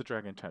gets the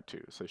dragon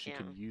tattoo so she Yeah.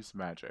 can use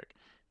magic.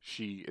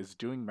 She is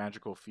doing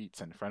magical feats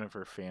in front of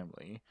her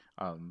family,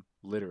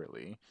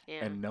 literally,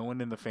 Yeah. and no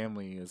one in the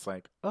family is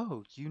like,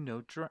 "Oh, you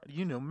know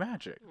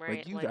magic. Like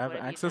Right. you Like, have what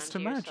have you access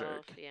done to to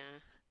yourself? magic." Yeah.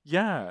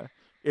 Yeah.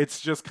 It's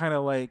just kind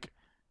of like,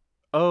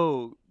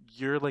 "Oh,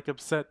 you're like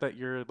upset that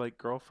your like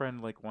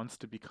girlfriend like wants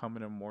to become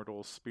an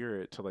immortal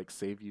spirit to like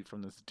save you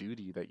from this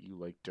duty that you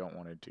like don't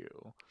want to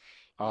do."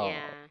 Oh,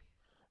 Yeah.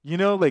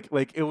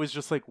 like it was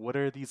just like, what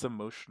are these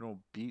emotional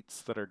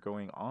beats that are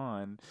going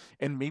on?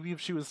 And maybe if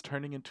she was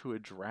turning into a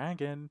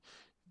dragon,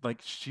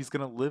 like she's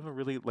gonna live a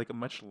really like a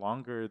much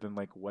longer than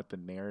like what the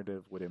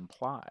narrative would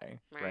imply,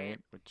 Right. right?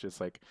 Which is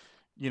like,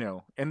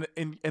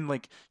 and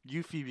like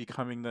Yuffie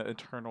becoming the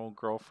eternal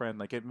girlfriend,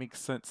 like it makes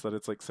sense that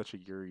it's like such a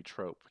Yuri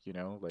trope,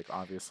 Like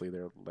obviously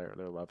their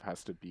love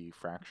has to be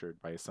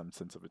fractured by some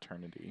sense of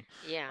eternity.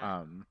 Yeah.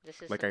 Um,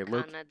 This is like some I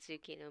look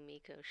Kanatsuki no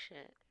Miko shit.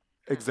 Kind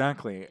of.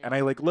 Exactly. And I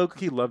Yeah. like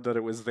low-key loved that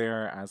it was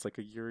there as like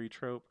a Yuri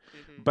trope.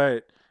 Mhm.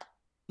 But,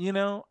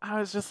 I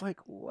was just like,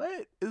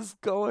 what is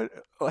going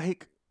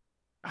like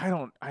I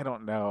don't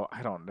know.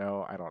 I don't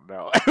know. I don't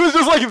know. It was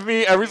just like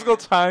me every single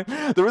Yeah.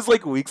 time. There was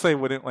like weeks I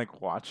wouldn't like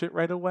watch it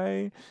right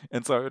away.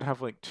 And so I would have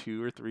like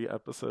two or three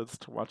episodes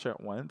to watch at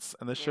once.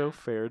 And the show Yeah.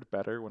 fared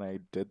better when I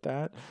did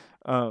that.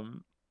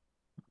 Um,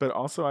 but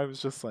also I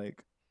was just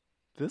like,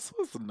 this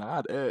was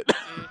not it.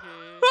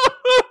 Mhm.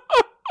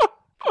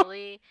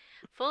 Fully,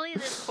 fully,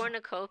 this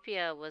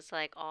cornucopia was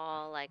like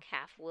all like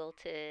half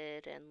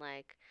wilted, and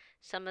like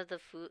some of the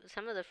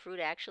fruit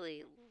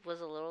actually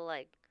was a little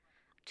like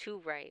too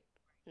ripe.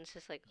 And it's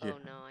just like, Yeah. oh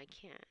no, I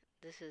can't.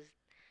 This is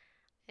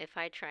if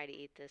I try to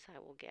eat this, I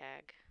will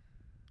gag.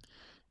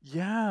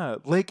 Yeah,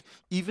 like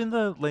even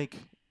the like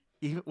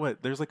even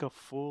what there's like a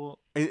full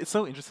it's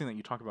so interesting that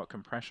you talk about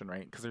compression,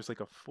 right? Because there's like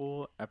a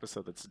full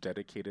episode that's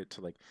dedicated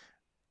to like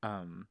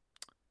um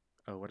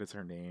oh what is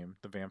her name?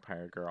 The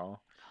vampire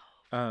girl.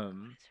 Oh fuck, what Um is her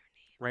name?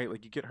 right,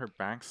 like you get her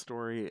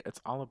backstory. It's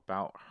all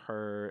about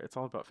her. It's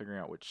all about figuring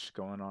out what's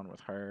going on with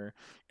her,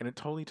 and it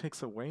totally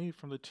takes away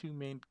from the two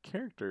main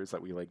characters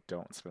that we like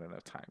don't spend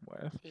enough time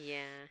with.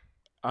 Yeah,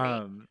 Rain.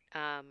 Um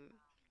Um,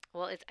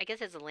 Well, it's I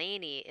guess it's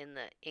Lainey in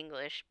the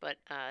English, but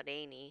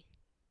Rainy.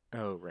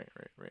 Oh, right.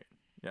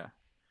 Yeah,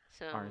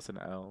 So R's and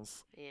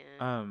L's. yeah,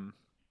 Um,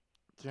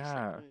 just like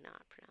yeah.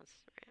 not pronounced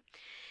right.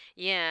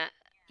 Yeah,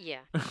 yeah,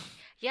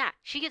 yeah.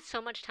 She gets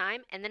so much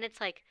time, and then it's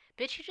like,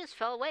 bitch, you just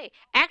fell away.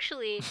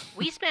 Actually,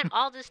 we spent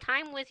all this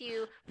time with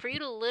you for you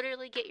to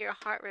literally get your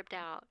heart ripped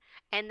out,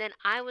 and then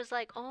I was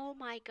like, oh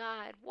my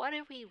god, what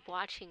are we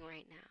watching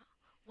right now?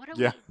 What are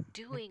Yeah, we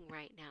doing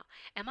right now?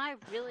 Am I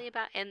really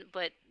about? And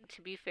but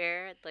to be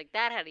fair, like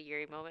that had a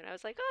Yuri moment. I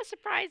was like, oh,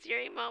 surprise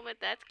Yuri moment.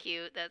 That's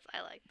cute. That's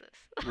I like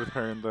this. with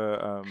her and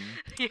the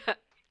Yeah.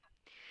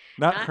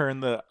 not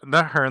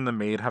Not her and the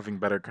maid having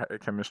better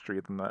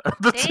chemistry than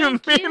the two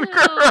thank main you.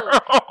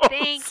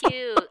 Thank girls.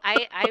 you.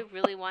 I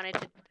really wanted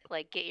to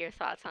like get your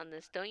thoughts on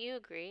this. Don't you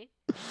agree?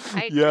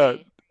 I Yeah,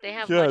 agree. They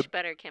have yeah, much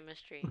better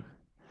chemistry.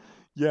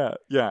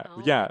 Oh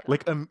my yeah.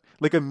 god.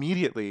 Like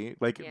immediately,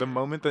 like the Yeah.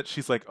 moment that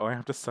she's like, "Oh, I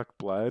have to suck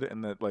blood,"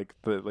 and that like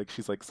the like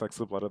she's like sucks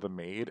the blood of the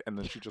maid, and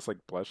then she just like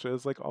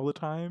blushes like all the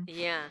time.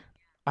 Yeah.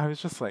 I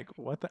was just like,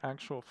 "What the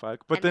actual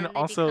fuck?" But And then then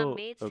they become also,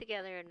 mates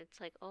together and it's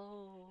like,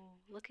 "Oh,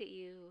 look at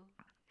you.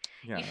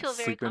 You yeah, feel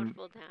very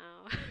comfortable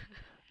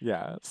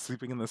now."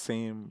 sleeping in the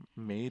same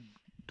maid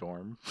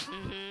dorm.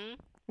 Mhm.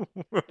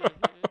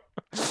 Mhm.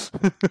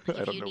 Like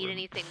I if don't you know need where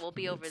anything, we'll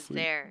be over maids sleep.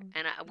 there.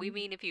 And we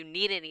mean if you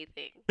need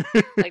anything.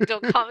 Like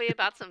don't call me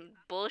about some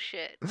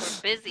bullshit.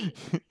 We're busy.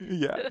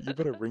 Yeah, you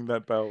better ring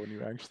that bell when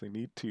you actually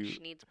need to, She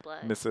needs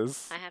blood.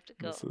 Mrs. I have to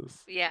go.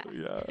 Mrs. Yeah.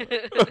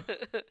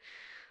 Yeah.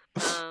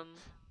 um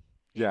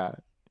yeah.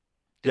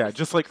 Yeah. It Yeah, was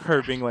just it was like her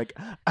sad. being like,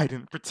 I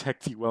didn't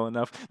protect you well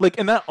enough. Like,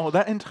 and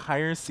that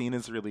entire scene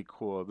is really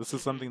cool. This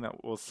is Mhm. something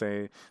that we'll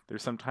say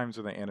there's some times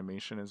where the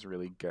animation is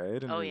really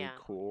good and Oh really yeah.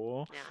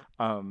 cool.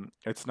 Yeah.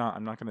 It's not,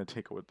 I'm not gonna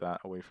take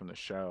that away from the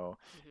show.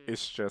 Mhm.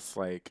 It's just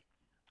like,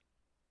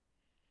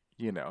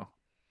 you know,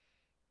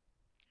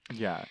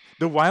 yeah.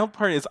 The wild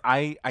part is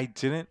I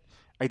didn't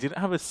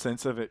have a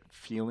sense of it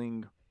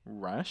feeling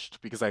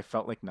rushed because I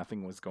felt like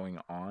nothing was going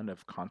on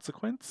of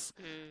consequence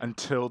Mm.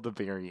 until the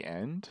very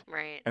end.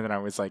 Right. And then I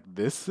was like,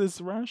 this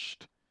is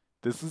rushed.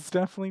 This is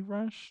definitely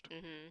rushed.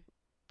 Mhm.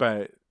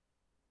 But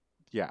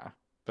yeah,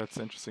 that's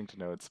interesting to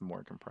know it's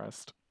more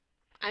compressed.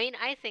 I mean,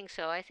 I think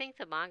so. I think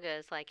the manga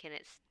is like in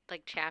its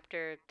like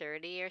chapter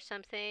 30 or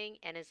something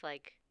and is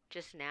like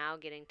just now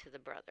getting to the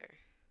brother.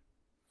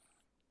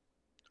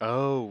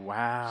 Oh,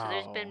 So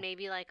there's been wow.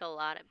 maybe like a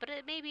lot of, but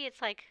maybe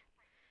it's like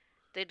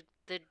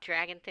the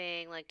dragon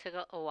thing like took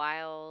a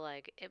while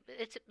like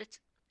it's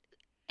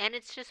and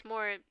it's just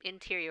more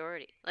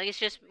interiority. Like it's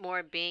just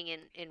more being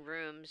in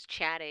rooms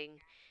chatting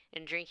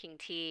and drinking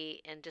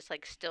tea and just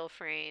like still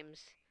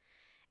frames.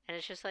 And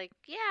it's just like,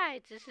 yeah,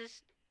 it's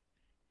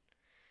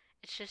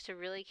just a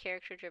really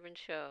character driven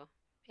show.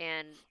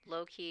 And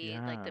low key,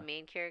 like the Yeah.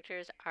 main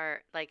characters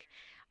are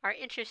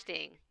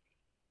interesting,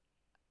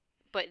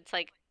 but it's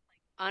like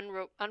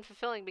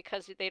unfulfilling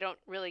because they don't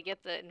really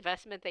get the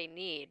investment they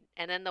need.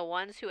 And then the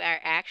ones who are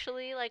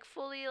actually like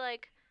fully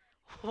like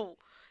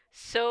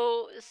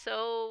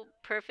so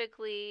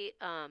perfectly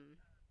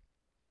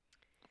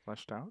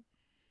Fleshed out?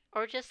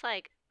 or just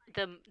like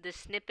the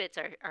snippets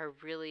are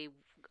really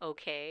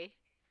okay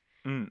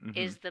Mm-hmm.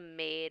 is the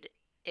maid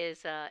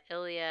is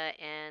Ilya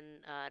and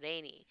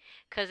Rainy,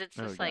 because it's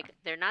Oh, just yeah. like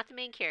they're not the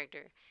main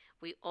character.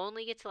 We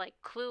only get to like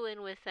clue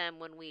in with them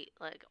when we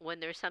like when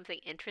there's something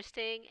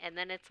interesting, and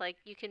then it's like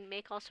you can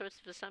make all sorts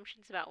of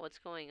assumptions about what's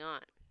going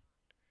on.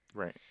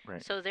 Right.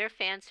 So their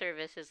fan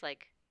service is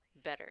like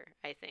better,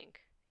 I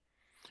think.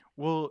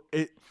 Well,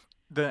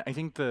 I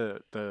think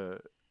the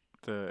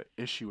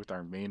issue with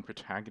our main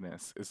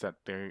protagonists is that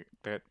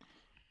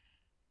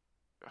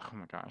oh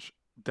my gosh,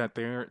 that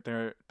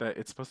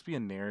it's supposed to be a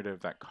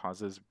narrative that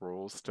causes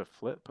roles to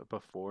flip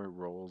before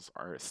roles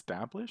are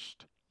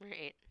established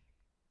Right.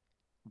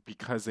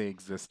 because they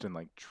exist in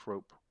like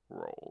trope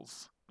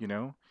roles, you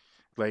know?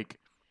 Like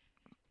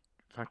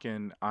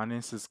fucking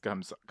Anis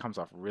comes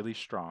off really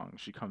strong.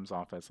 She comes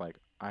off as like,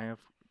 I have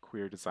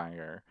queer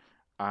desire.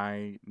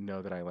 I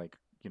know that I like,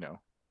 you know,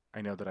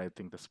 I know that I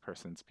think this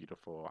person's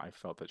beautiful. I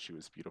felt that she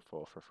was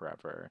beautiful for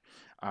forever.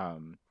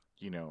 Um,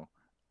 you know,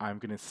 I'm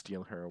gonna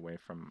steal her away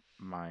from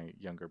my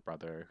younger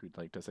brother who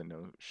like doesn't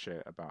know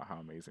shit about how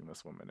amazing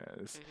this woman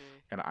is,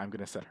 Mhm. and I'm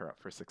gonna set her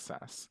up for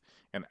success.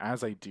 And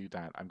as I do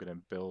that, I'm gonna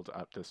build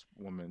up this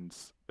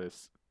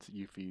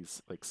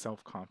Yuffie's like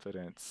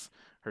self-confidence,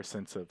 her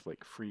sense of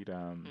like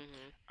freedom.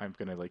 Mhm. I'm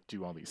gonna like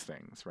do all these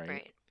things, right?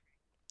 Right.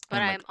 But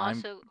And I'm like I'm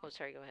also. Oh,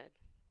 sorry. Go ahead.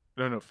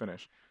 no,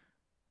 finish.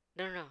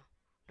 No, no, no.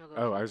 No, go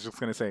Oh, I for it. was just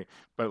gonna say,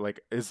 but like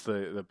is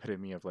the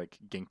epitome of like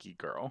Genki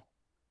girl,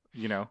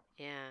 you know?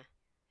 Yeah.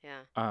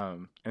 Yeah.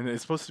 And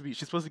it's supposed to be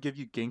she's supposed to give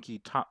you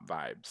Genki top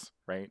vibes,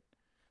 right?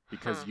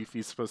 Because Huh.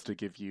 Yuffie's supposed to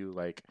give you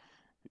like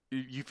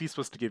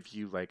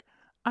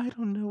I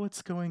don't know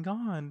what's going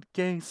on,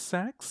 gay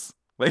sex.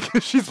 Like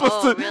she's supposed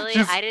Oh, to really?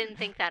 she's I didn't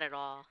think that at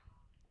all.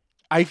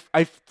 I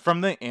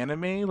from the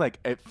anime like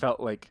it felt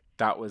like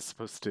that was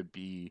supposed to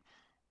be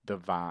the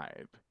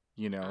vibe,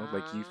 you know?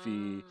 Like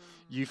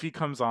Yuffie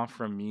comes off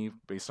from me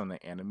based on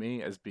the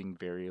anime as being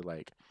very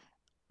like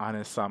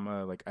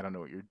Anasama, like I don't know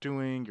what you're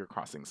doing. You're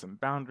crossing some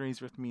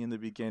boundaries with me in the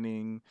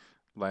beginning.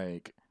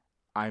 Like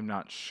I'm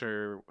not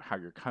sure how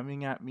you're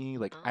coming at me.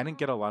 Like I didn't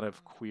get a lot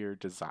of Oh. queer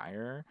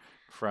desire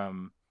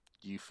from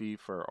Yuffie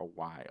for a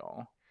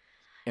while.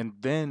 And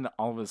then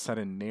all of a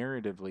sudden,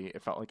 narratively,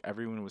 it felt like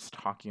everyone was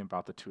talking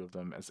about the two of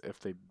them as if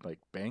they like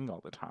bang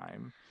all the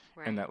time,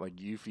 and Right. that like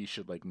Yuffie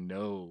should like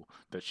know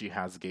that she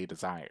has gay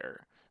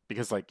desire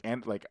because like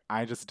and like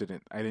I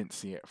didn't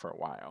see it for a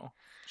while.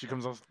 She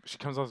comes off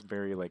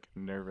very like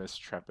nervous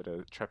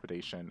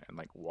trepidation and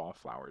like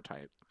wallflower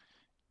type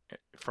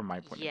from my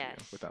point of view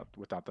Yes.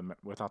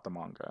 without the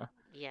manga.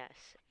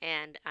 Yes.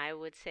 And I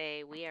would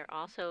say we are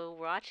also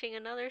watching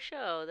another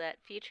show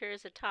that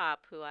features a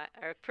top or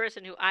a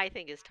person who I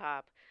think is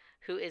top,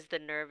 who is the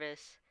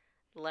nervous,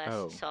 less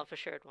Oh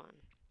self-assured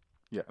one.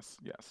 yes,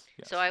 yes,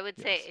 So yes, I would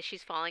say yes.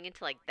 she's falling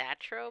into like that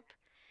trope.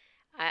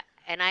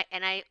 And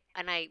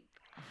I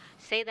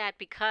say that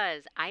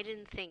because I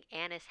didn't think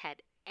Annis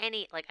had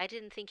any, like, I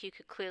didn't think you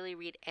could clearly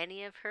read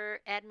any of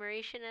her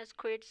admiration as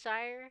queer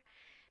desire,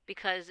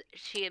 because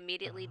she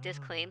immediately Oh,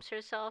 disclaims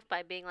herself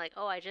by being like,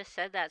 "Oh, I just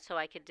said that so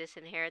I could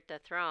disinherit the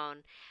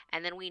throne,"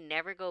 and then we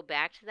never go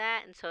back to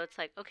that, and so it's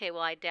like, okay,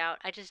 well, I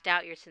just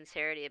doubt your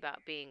sincerity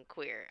about being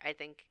queer. I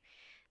think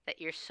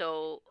that you're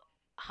so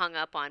hung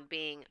up on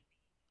being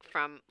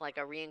from like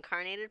a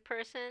reincarnated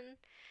person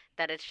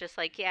that it's just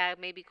like, yeah,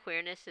 maybe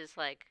queerness is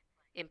like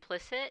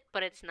implicit,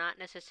 but it's not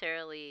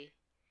necessarily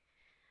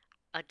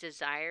a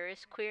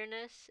desirous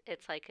queerness.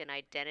 It's like an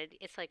identity.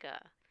 It's like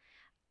a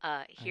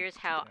here's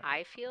how idea.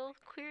 I feel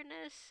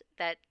queerness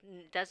that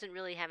doesn't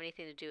really have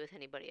anything to do with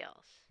anybody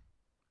else.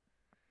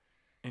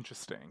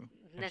 Interesting.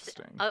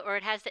 Interesting. Or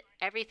it has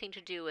everything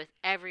to do with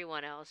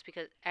everyone else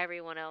because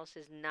everyone else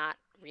is not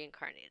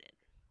reincarnated.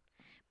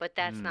 But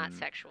that's not Hmm.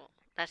 sexual.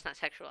 That's not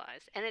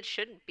sexualized, and it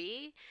shouldn't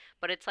be.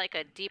 But it's like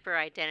a deeper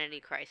identity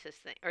crisis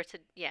thing, or it's a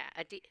yeah,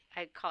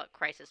 I call it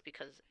crisis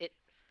because it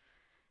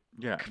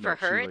Yeah, for no,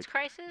 her she it's like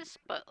crisis,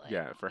 but like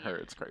yeah, for yeah, her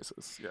it's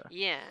crisis. Yeah.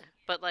 yeah,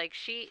 but like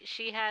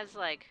she has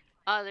like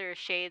other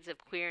shades of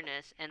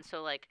queerness, and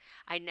so like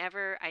I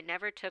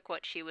never took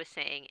what she was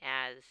saying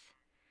as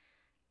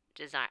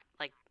design.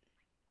 Like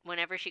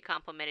whenever she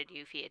complimented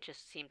Yuffie, it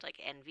just seemed like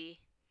envy,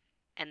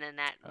 and then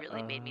that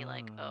really made me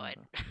like, oh, I,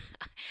 Uh,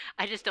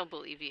 I just don't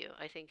believe you.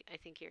 I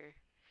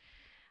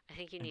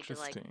think you need to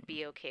like interesting.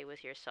 be okay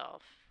with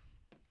yourself.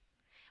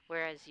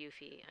 Whereas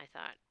Yuffie, I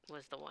thought,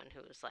 was the one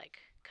who was like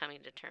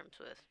coming to terms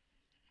with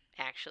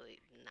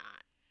actually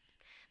not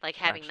like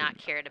having Actually, not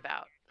cared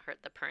about her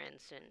the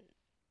prince and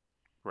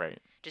right.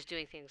 just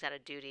doing things out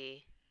of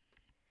duty.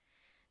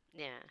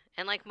 Yeah.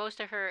 And like most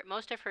of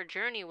her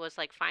journey was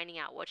like finding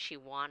out what she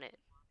wanted.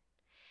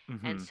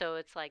 And Mm-hmm. so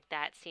it's like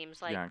that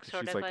seems like Yeah, because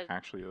sort she's of like a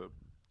actually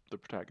the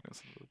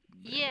protagonist of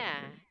the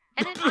yeah.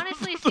 And it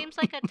honestly anime, seems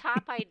like a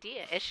top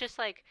idea. It's just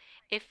like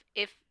if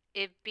if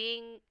if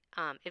being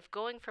if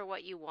going for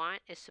what you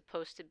want is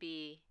supposed to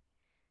be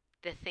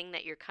the thing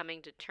that you're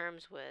coming to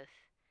terms with,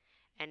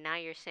 and now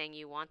you're saying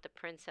you want the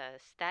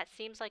princess, that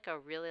seems like a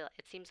really,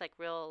 it seems like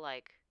real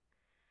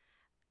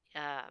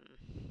um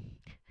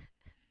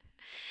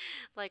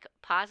like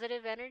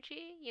positive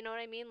energy, you know what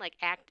I mean? Like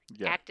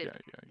yeah, yeah,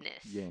 yeah.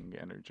 activeness. Yang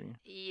energy.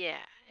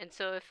 Yeah. And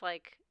so if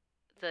like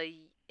the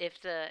if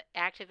the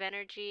active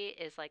energy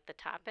is like the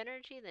top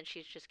energy, then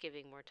she's just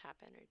giving more top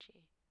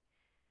energy.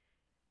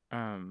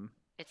 Um,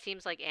 It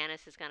seems like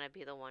Annis is going to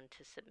be the one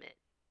to submit.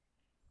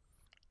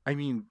 I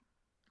mean,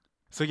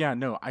 so yeah,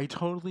 no, I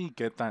totally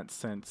get that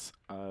sense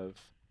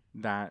of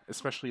that,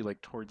 especially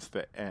like towards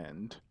the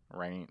end,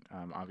 right?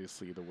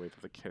 Obviously the way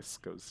that the kiss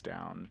goes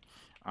down,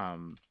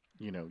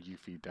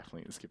 Yuffie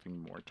definitely is giving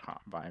more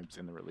top vibes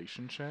in the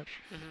relationship.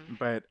 Mhm.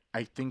 But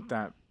I think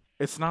that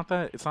it's not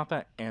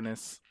that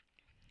Annis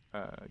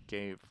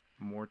gave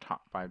more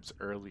top vibes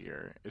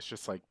earlier. It's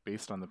just like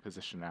based on the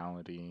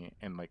positionality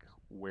and like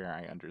where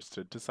I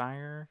understood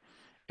desire,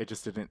 it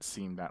just didn't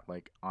seem that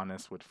like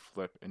Honest would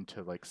flip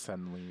into like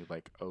suddenly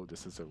like, oh,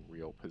 this is a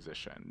real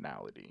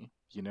positionality,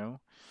 you know?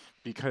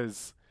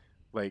 Because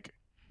like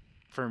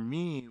for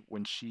me,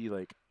 when she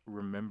like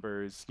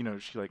remembers,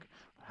 she like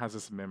has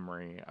this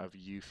memory of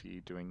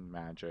Yuffie doing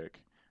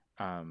magic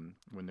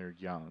when they're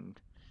young.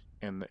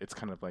 And it's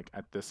kind of like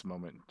at this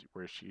moment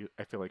where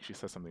I feel like she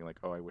says something like,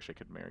 "Oh, I wish I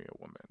could marry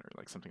a woman," or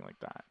like something like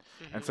that.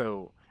 And Mhm.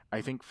 so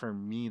I think for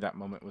me, that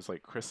moment was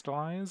like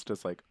crystallized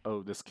as like,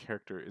 oh, this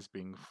character is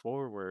being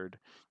forward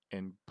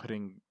and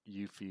putting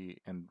Yuffie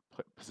in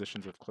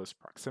positions of close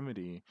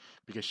proximity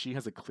because she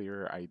has a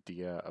clearer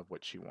idea of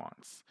what she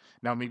wants.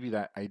 Now, maybe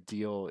that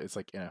ideal is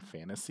like in a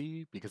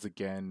fantasy because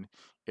again,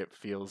 it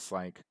feels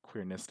like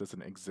queerness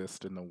doesn't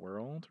exist in the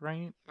world,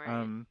 right?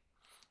 Right.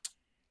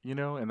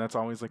 And that's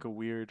always like a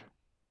weird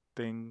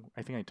thing.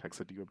 I think I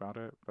texted you about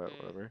it, but Mm.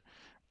 whatever.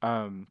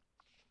 Um,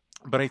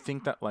 but I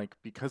think that like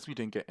because we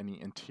didn't get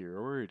any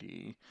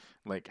interiority,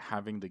 like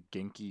having the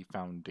Genki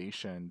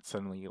foundation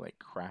suddenly like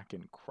crack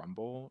and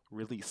crumble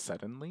really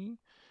suddenly,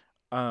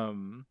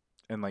 um,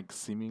 and like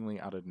seemingly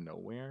out of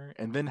nowhere,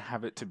 and then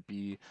have it to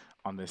be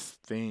on this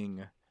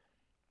thing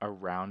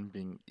around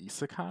being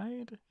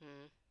isekai'd,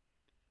 Mm.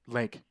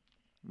 like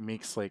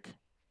makes like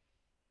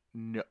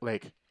no,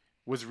 like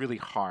was really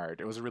hard.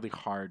 It was a really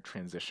hard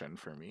transition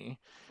for me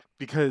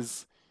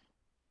because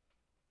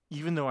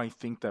even though I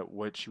think that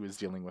what she was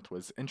dealing with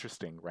was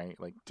interesting, right?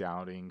 Like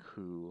doubting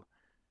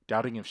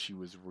if she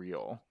was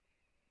real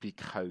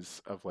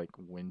because of like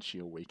when she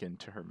awakened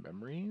to her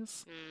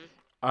memories.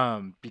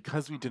 Mm.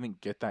 Because we didn't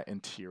get that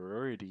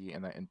interiority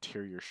and that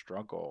interior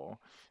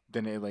struggle,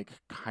 then it like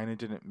kind of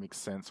didn't make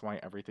sense why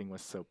everything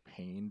was so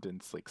pained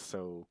and it's like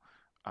so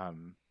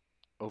um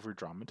over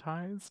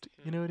dramatized,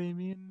 you know Mm. what I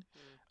mean?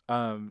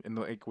 Mm. And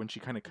like when she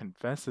kind of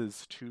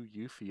confesses to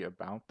Yuffie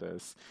about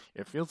this,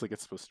 it feels like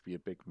it's supposed to be a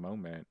big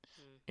moment,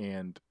 Mm.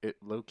 and it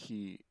low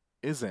key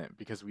isn't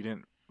because we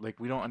don't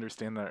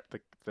understand that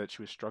like that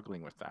she was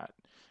struggling with that.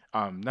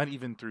 Not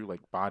even through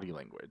like body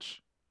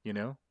language, you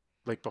know,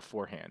 like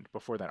beforehand,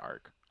 before that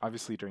arc.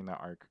 Obviously during that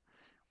arc,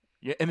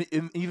 yeah, and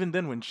even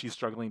then, when she's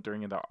struggling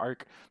during that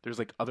arc, there's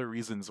like other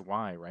reasons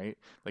why, right?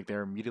 Like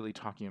they're immediately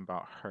talking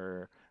about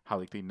her, how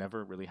like they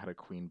never really had a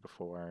queen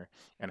before,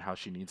 and how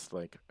she needs to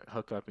like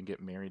hook up and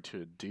get married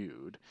to a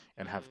dude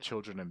and have Mm.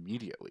 children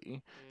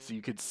immediately. So Mm.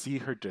 you could see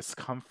her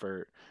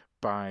discomfort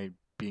by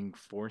being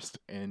forced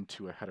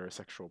into a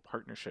heterosexual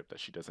partnership that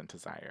she doesn't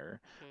desire,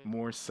 Mm.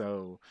 more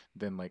so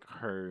than like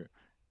her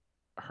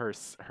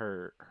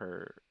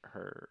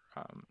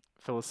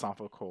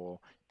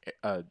philosophical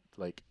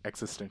like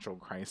existential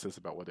crisis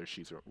about whether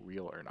she's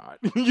real or not.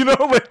 You know,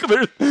 like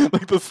there's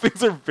like those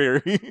things are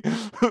very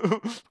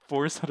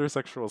forced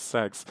heterosexual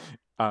sex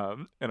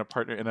in a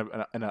partner in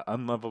an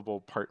unlovable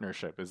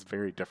partnership is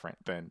very different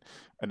than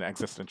an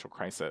existential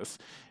crisis.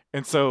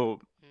 And so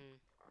Mm.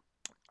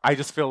 I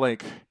just feel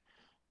like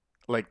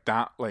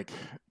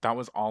that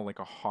was all like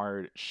a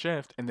hard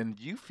shift. And then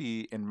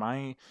Yuffie, in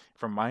my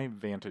from my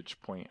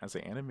vantage point as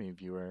an anime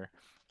viewer,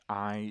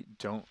 I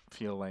don't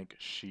feel like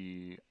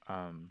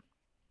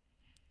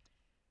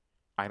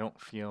I don't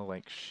feel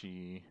like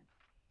she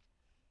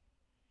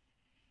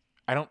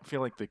I don't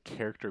feel like the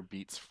character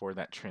beats for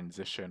that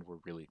transition were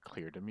really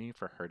clear to me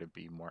for her to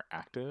be more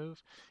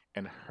active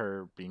and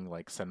her being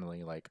like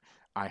suddenly like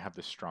I have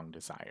this strong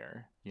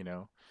desire, you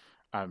know?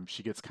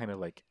 She gets kind of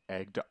like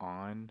egged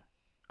on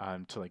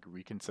to like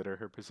reconsider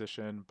her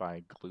position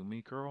by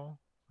Gloomy Girl,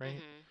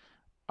 right?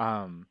 Mhm.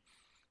 Um,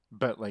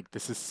 but like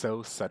this is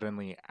so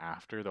suddenly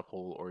after the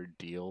whole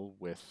ordeal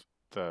with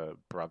the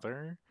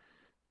brother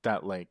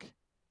that like,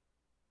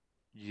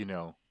 you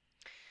know,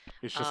 Oh,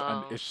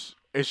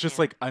 it's just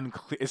yeah. like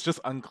unclear. It's just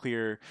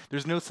unclear.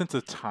 There's no sense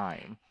of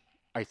time,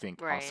 I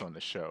think, also Right. in the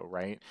show,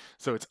 right?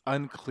 So it's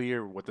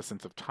unclear what the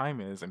sense of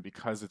time is, and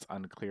because it's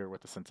unclear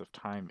what the sense of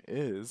time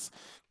is,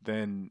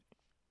 then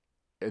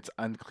it's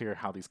unclear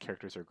how these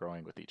characters are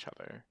growing with each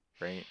other,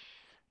 right?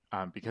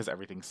 Because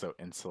everything's so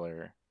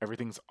insular,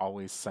 everything's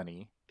always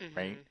sunny,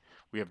 right? Mhm.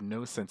 We have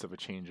no sense of a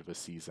change of a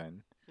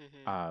season,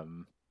 Mhm.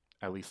 um,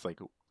 at least like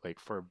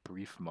for a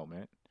brief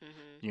moment,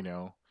 Mhm. you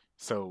know.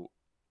 So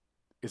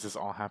is this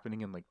all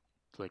happening in like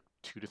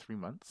 2 to 3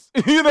 months?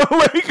 You know,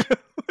 like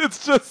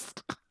it's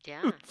just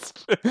Yeah.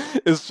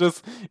 it's,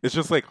 it's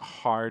just like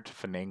hard to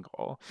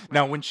finagle.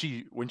 Now, Right.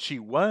 when she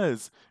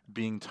was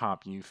being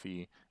top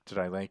Yuffie, did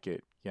I like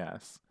it?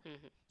 Yes,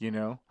 Mhm. you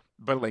know.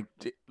 But like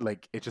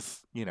it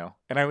just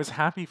and I was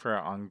happy for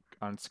an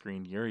on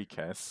screen Yuri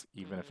kiss,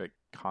 even if Mhm. it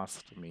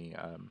cost me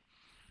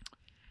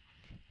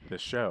the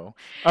show.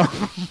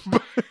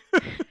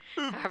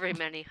 Um, However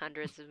many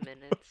hundreds of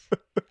minutes.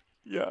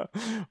 yeah,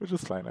 which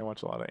is fine. I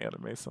watch a lot of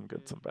anime, some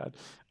good, some bad.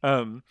 Mhm.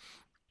 Um,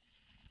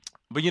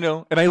 but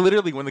and I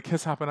literally, when the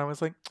kiss happened, I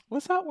was like,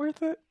 was that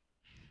worth it?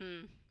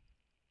 Hmm.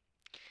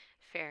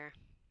 Fair.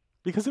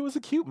 Because it was a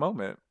cute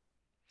moment.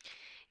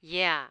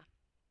 Yeah.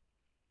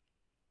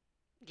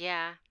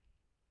 Yeah.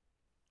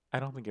 I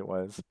don't think it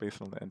was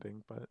based on the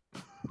ending, but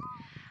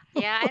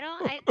Yeah, I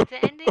don't.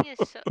 The ending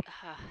is so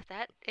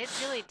that it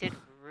really did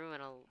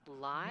ruin a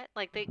lot.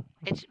 Like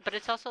but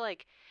it's also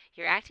like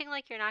you're acting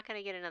like you're not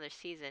gonna get another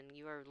season.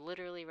 You are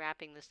literally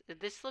wrapping this.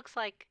 This looks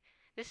like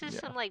this is yeah.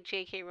 some like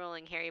J.K.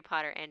 Rowling Harry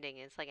Potter ending.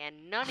 It's like,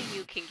 and none of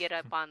you can get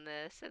up on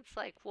this. It's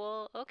like,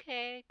 well,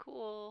 okay,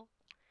 cool,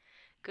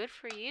 good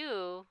for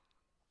you.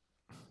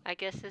 I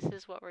guess this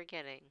is what we're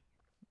getting.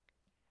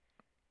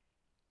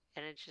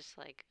 And it's just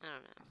like I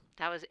don't know.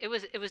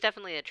 It was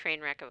definitely a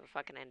train wreck of a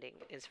fucking ending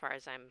as far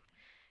as I'm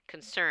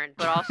concerned,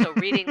 but also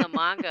reading the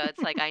manga, it's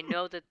like I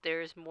know that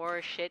there's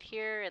more shit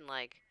here, and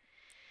like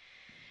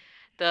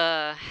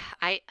the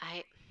I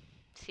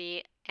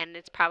see, and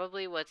it's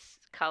probably what's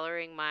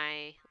coloring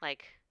my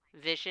like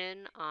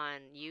vision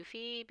on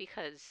Yuffie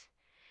because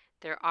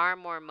there are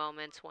more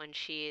moments when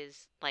she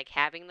is like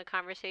having the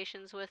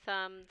conversations with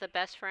the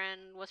best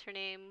friend. What's her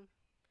name?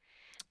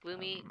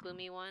 um,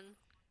 Gloomy one.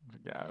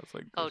 yeah, it was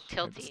like Oh, heads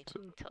Tilty. to.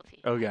 Tilty.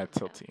 Oh I yeah,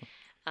 don't know. Tilty.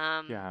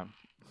 Um, Yeah,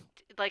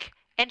 like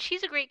And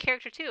she's a great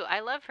character too. I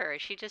love her.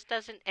 She just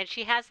doesn't, and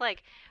she has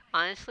like,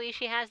 honestly,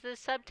 she has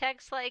this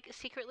subtext like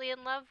secretly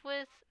in love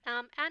with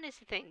Anne's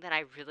thing that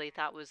I really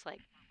thought was like,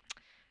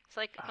 it's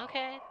like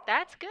okay, Oh.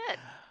 that's good.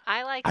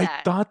 I like I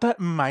that. thought that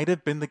might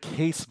have been the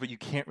case, but you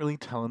can't really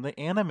tell in the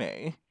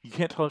anime. You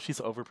can't tell if she's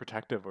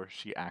overprotective or if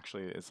she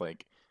actually is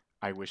like,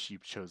 I wish you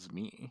chose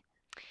me.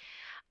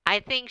 I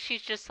think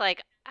she's just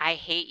like, I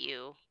hate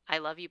you. I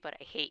love you, but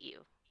I hate you.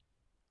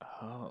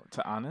 Oh,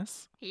 to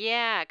honest?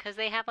 Yeah, because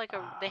they have a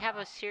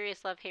Ah,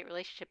 serious love hate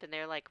relationship, and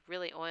they're like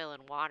really oil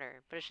and water.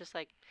 But it's just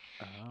like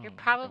you're oh, and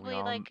probably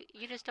like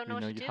you just don't know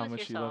we what know to do how with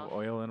much you love yourself.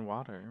 oil and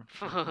water.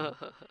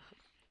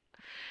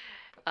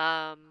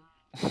 um,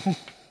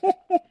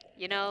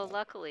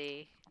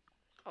 luckily,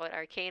 what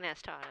Arcane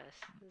has taught us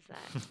is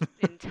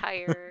that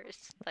entire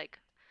like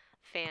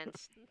fan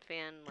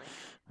like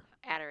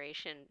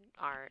adoration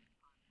art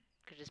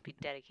could just be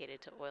dedicated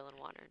to oil and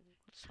water and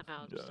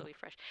somehow Yeah. still be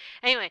fresh.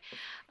 Anyway,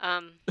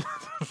 um,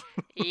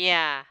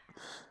 yeah,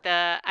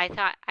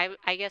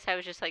 I guess I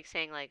was just like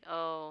saying like,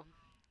 oh,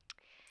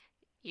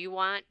 you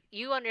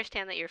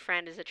understand that your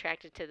friend is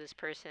attracted to this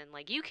person.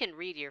 Like you can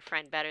read your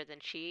friend better than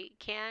she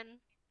can.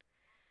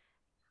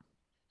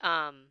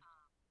 Um,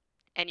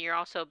 and you're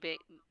also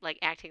like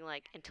acting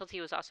like, and Tilty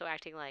was also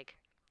acting like,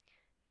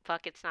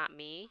 fuck, it's not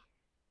me,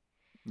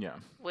 Yeah.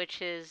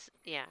 which is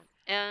yeah.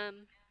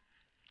 Um,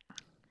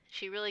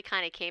 she really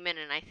kind of came in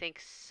and I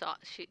think saw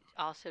she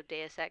also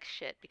Deus Ex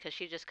shit because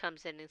she just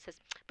comes in and says,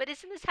 "But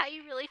isn't this how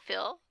you really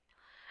feel?"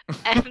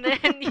 And then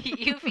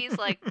Yuffie's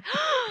like,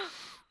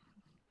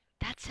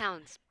 "That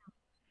sounds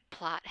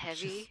plot She's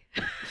heavy."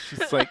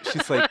 she's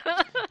like,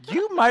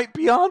 you might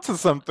be onto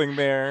something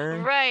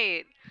there.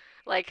 Right.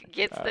 Like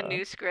gets the Yeah.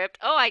 new script.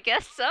 Oh, I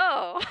guess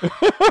so.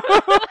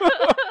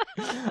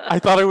 I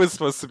thought I was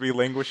supposed to be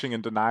languishing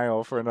in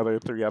denial for another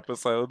 3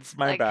 episodes.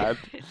 My Like bad.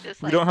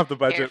 just We like don't have the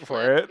hair budget for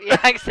flip. it.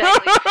 Yeah,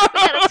 exactly. We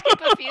gotta skip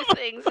a few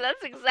things.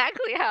 That's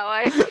exactly how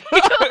I feel.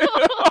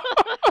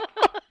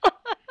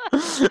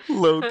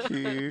 Low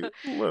key.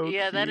 Low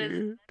Yeah,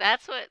 key.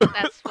 that's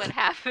what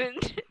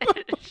happened.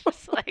 It's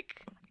just like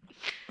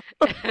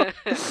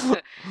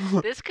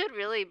this could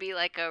really be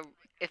like a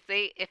if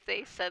they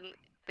suddenly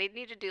they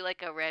need to do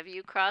like a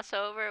review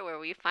crossover where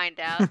we find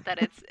out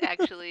that it's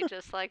actually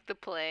just like the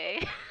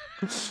play.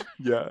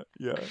 Yeah,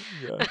 yeah,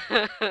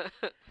 yeah.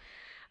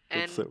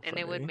 That's so And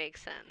it would funny. make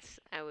sense.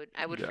 I would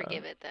Yeah.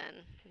 forgive it then.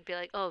 And be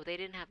like, "Oh, they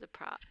didn't have the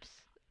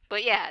props."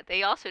 But yeah,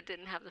 they also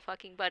didn't have the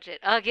fucking budget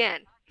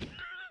again.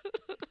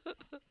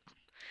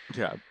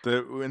 Yeah,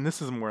 and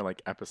this is more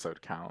like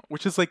episode count,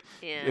 which is like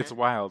Yeah. it's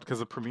wild because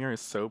the premiere is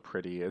so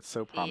pretty, it's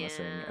so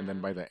promising, and then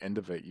Yeah. by the end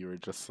of it, you were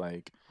just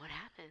like, What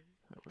happened?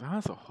 that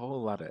was a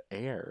whole lot of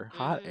air,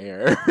 hot Mhm.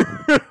 air.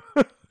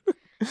 I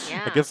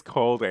Yeah. guess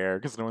cold air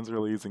because no one's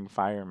really using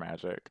fire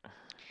magic.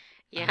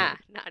 Yeah,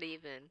 I not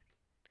even.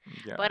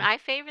 But yeah. I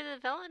favor the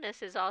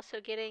villainess is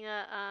also getting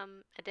a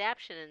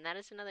adaptation, and that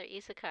is another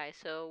isekai.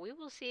 So we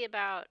will see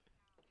about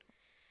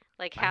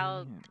like I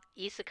how mean,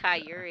 Isekai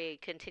yeah, Yuri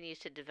continues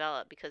to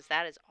develop because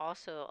that is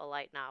also a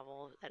light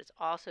novel that is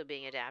also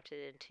being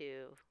adapted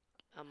into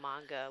a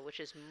manga, which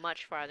is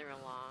much farther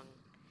along,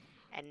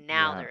 and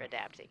now yeah, they're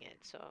adapting it.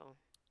 So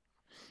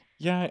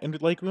yeah,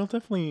 and like we'll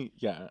definitely,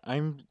 yeah.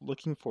 I'm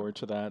looking forward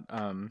to that.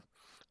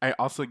 I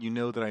also,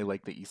 that I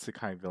like the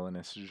isekai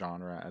villainous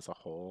genre as a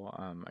whole.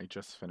 I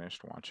just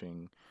finished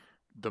watching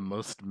the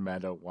most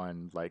meta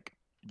one like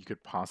you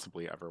could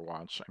possibly ever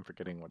watch. I'm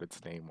forgetting what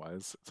its name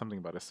was. Something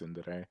about a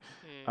tsundere.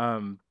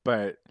 hmm.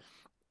 But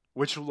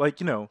which like,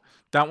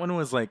 that one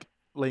was like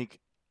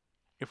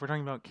if we're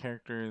talking about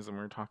characters and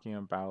we're talking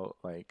about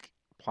like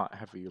plot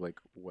heavy like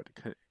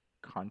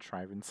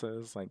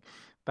contrivances, like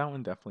that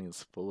one definitely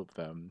is full of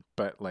them,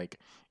 but like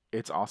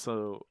it's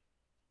also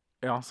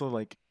it also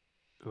like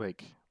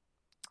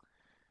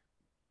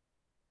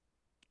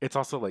it's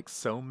also like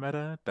so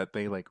meta that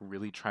they like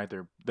really tried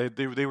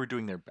they were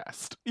doing their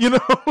best,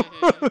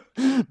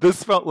 Hmm.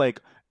 this felt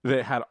like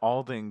they had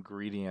all the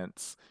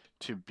ingredients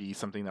to be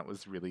something that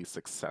was really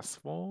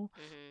successful,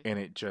 Hmm. and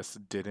it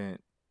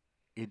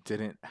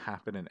didn't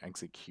happen in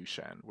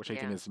execution, which I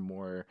think Yeah. is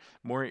more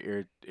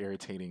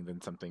irritating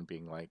than something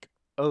being like,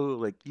 oh,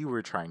 like you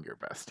were trying your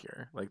best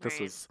here, like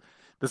Right.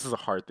 this is a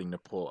hard thing to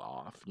pull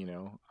off,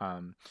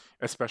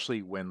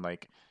 especially when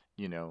like,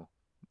 you know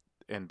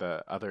in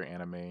the other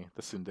anime,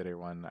 the tsundere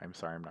one, I'm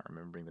sorry, I'm not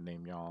remembering the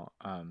name, y'all.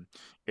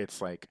 It's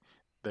like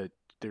the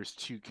there's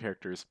two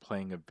characters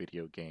playing a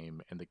video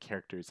game, and the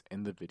characters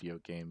in the video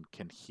game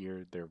can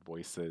hear their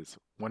voices.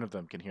 One of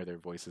them can hear their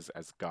voices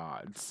as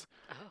gods,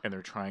 Oh. and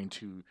they're trying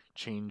to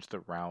change the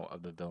route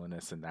of the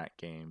villainess in that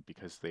game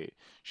because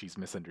she's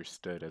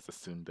misunderstood as a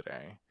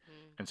tsundere,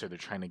 Mm. and so they're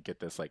trying to get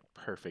this like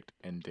perfect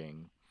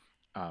ending,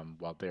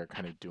 while they're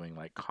kind of doing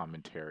like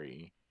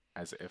commentary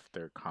as if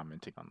they're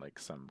commenting on like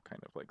some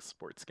kind of like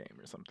sports game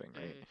or something,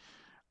 right?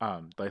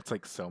 Mm. That's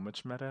like so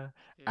much meta.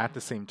 At the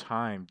Mm. same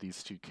time,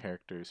 these two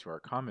characters who are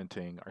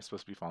commenting are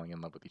supposed to be falling in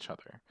love with each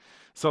other.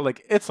 So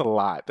like it's a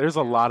lot. There's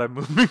a Yeah. lot of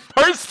moving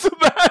parts to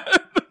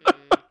that.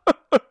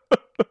 Mm.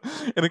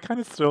 And it kind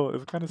of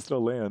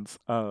still lands.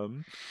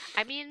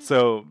 I mean,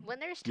 So when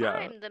there's yeah,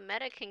 time, the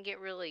meta can get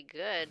really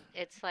good.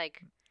 It's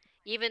like,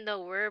 even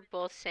though we're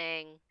both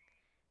saying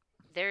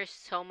there's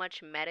so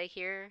much meta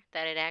here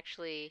that it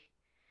actually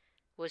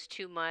was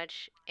too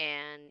much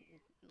and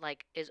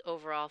like is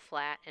overall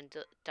flat and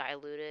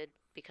diluted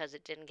because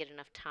it didn't get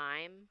enough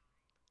time.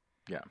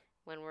 yeah.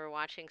 When we're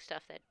watching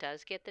stuff that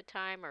does get the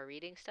time or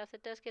reading stuff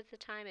that does get the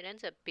time, it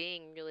ends up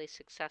being really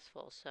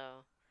successful.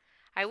 So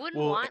I wouldn't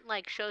Well, want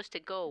like shows to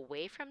go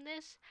away from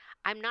this.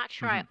 I'm not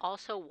sure I mhm.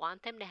 also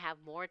want them to have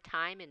more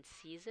time in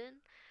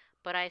season,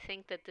 but I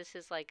think that this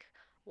is like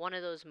one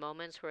of those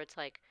moments where it's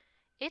like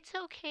it's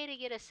okay to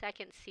get a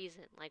second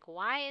season. Like,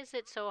 why is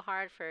it so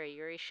hard for a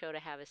Yuri show to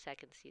have a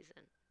second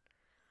season?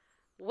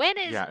 When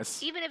is, Yeah,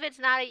 it's even if it's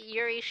not a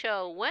Yuri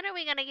show, when are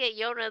we gonna get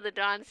Yona the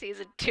Dawn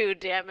season 2,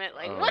 damn it?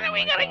 Like, when oh are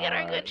we my gonna get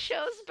our good gosh.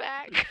 shows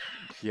back?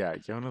 Yeah,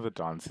 Yona the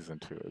Dawn season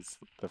 2 is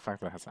the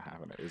fact that it hasn't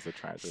happened is a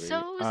tragedy.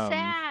 So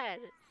sad.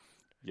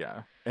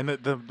 Yeah. And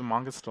the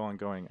manga's still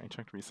ongoing. I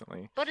checked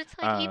recently. But it's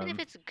like, even if Um,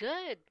 it's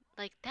good,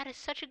 like, that is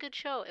such a good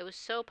show. It was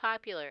so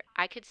popular.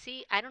 I could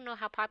see, I don't know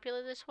how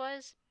popular this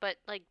was, but,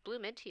 like,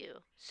 Bloom Into You.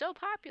 So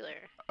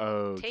popular.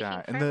 oh Taking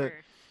yeah. And the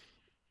forever.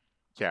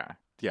 yeah,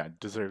 yeah,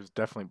 deserves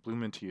definitely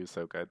Bloom Into You is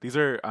so good. These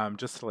are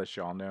just to let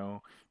y'all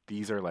know,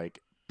 these are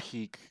like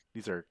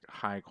these are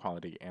high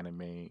quality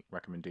anime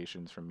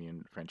recommendations from me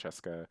and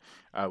Francesca.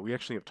 We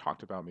actually have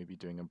talked about maybe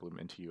doing a Bloom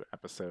Into You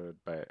episode,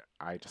 but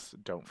I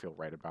just don't feel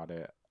right about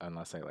it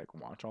unless I like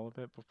watch all of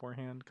it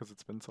beforehand because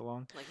it's been so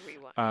long. Like,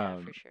 rewatch. Yeah, for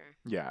Um, sure.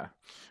 yeah.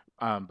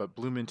 But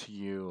Bloom Into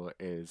You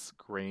is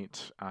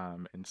great,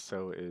 and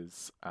so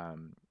is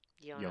Yona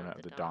of Yona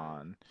of the the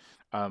Dawn.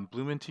 Dawn.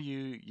 Bloom Into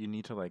You, you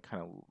need to like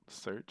kind of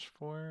search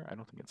for. I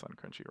don't think it's on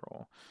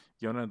Crunchyroll.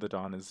 Yona of the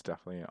Dawn is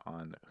definitely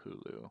on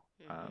Hulu.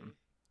 Hmm. Um,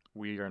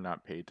 we are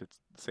not paid to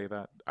say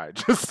that. I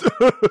just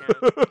No,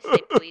 we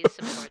say please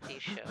support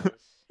these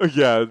shows.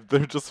 yeah,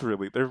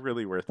 they're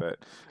really worth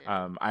it.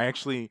 Yeah. I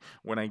actually,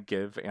 when I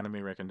give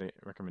anime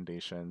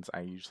recommendations,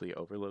 I usually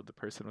overload the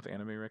person with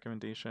anime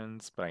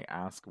recommendations, but I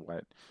ask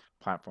what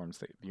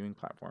viewing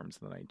platforms,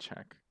 and then I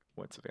check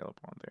what's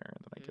available on there,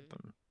 and then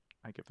Mm.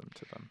 I give them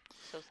to them.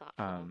 So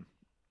thoughtful. Um,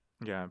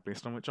 yeah,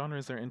 based on what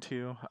genres they're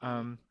into.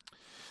 Mm.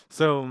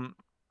 So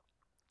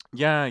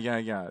yeah, yeah,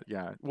 yeah,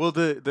 yeah. Well,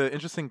 the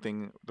interesting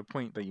thing, the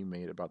point that you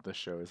made about this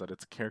show is that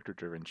it's a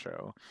character-driven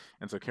show,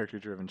 and so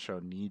character-driven show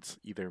needs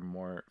either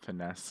more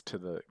finesse to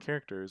the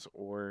characters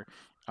or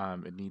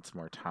it needs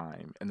more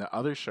time. And the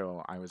other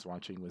show I was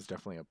watching was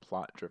definitely a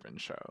plot-driven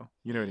show.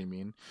 You know what Mm. I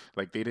mean?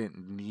 Like they didn't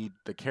need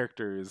the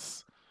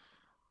characters.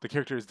 The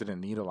characters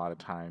didn't need a lot of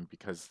time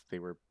because they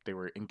were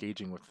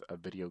engaging with a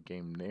video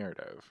game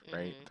narrative,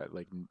 right?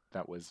 Mhm.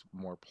 That was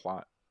more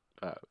plot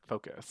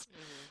focused. Mhm.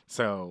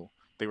 So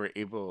they were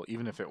able,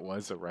 even if it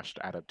was a rushed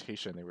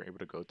adaptation, they were able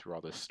to go through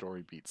all the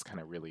story beats kind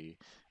of really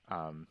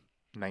um,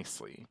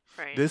 nicely.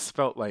 Right. This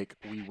felt like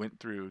we went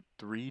through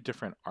three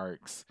different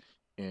arcs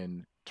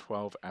in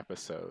 12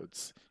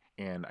 episodes,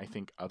 and I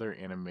think other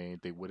anime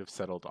they would have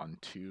settled on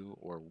two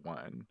or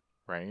one,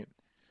 right?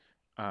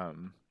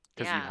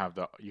 Because Yeah.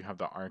 you have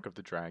the arc of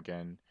the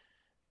dragon,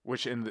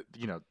 which in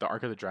the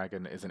arc of the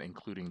dragon isn't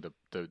including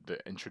the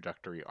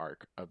introductory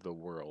arc of the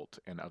world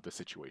and of the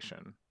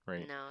situation,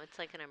 right? No, it's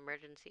like an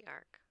emergency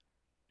arc.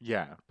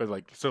 Yeah, but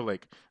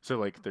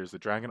there's the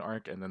dragon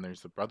arc and then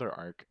there's the brother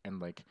arc, and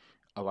like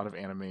a lot of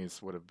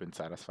animes would have been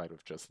satisfied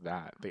with just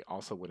that. They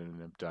also wouldn't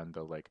have done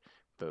the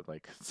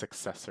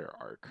successor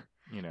arc,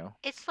 you know?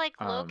 It's like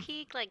low Um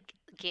key, like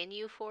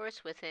Ginyu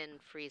Force within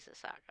Frieza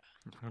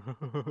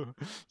Saga.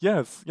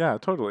 Yes, yeah,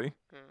 totally.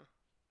 Mm.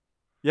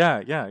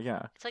 Yeah, yeah,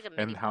 yeah. It's like a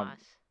mini And how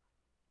boss.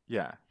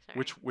 yeah.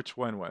 Sorry. Which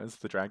one was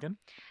the dragon?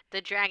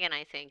 The dragon,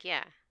 I think.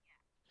 Yeah.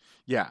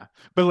 Yeah.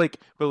 But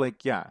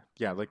like yeah,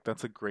 yeah, like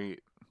that's a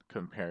great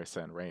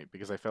comparison, right?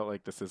 Because I felt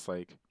like this is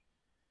like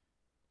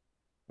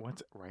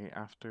what's right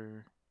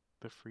after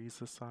the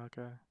Frieza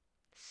saga?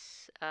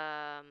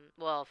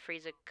 Well,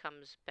 Frieza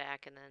comes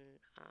back, and then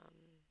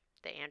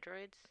the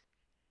androids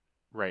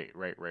Right,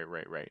 right, right,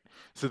 right, right.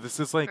 So or this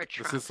is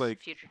Trunks,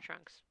 like future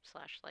Trunks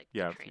slash like the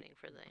yeah, training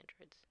for the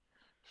androids.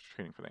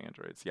 training for the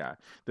androids. Yeah.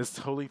 This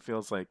totally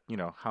feels like,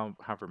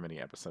 however many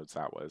episodes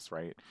that was,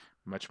 right?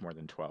 Much more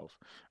than 12.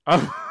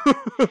 Um,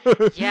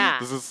 Yeah.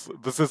 this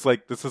is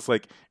like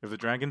if the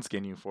dragon's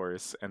Ginyu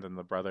Force and then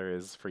the brother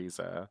is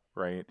Frieza,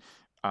 right?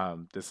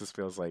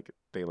 Feels like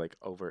they like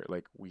over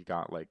like we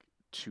got like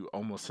to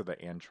almost to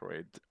the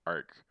android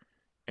arc,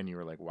 and you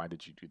were like, why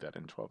did you do that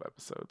in 12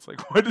 episodes?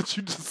 Like, why did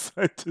you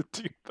decide to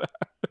do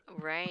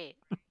Right.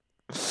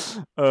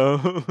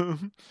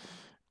 that?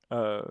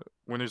 Uh,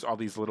 when there's all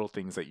these little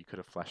things that you could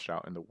have fleshed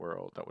out in the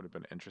world that would have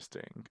been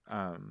interesting.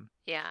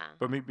 Yeah.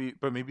 But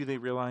maybe they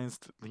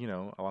realized, a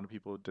lot of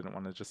people didn't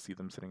want to just see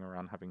them sitting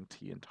around having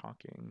tea and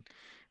talking,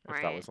 if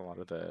that Right. was a lot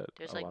of the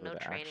There's a like lot of no the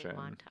training action.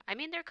 montage. I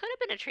mean, there could have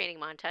been a training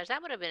montage.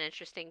 That would have been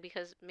interesting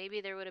because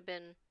maybe there would have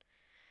been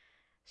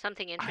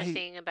something I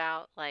interesting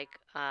about like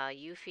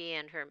Yuffie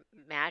and her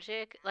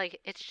magic. Like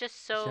it's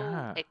just so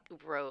Yeah. it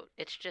wrote.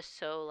 It's just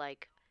so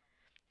like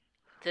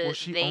Well,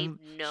 she They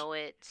only know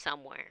it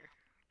somewhere,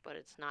 but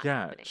it's not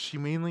yeah, happening. she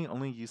mainly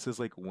only uses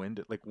like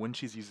wind, like when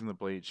she's using the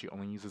blade, she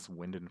only uses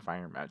wind and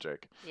fire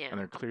magic, Yeah. and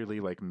they're clearly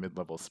like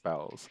mid-level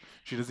spells.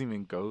 She doesn't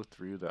even go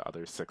through the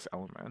other six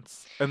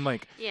elements. And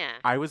like Yeah.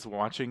 I was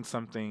watching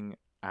something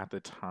at the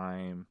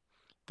time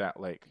that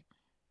like,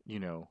 you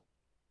know,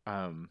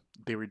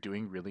 they were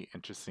doing really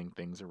interesting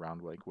things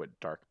around like what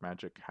dark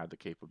magic had the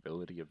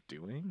capability of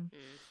doing. Mm.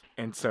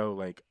 And so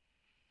like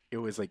it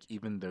was like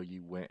even though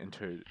you went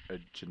into a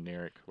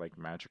generic like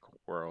magical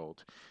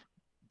world,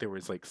 there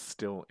was like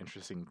still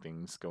interesting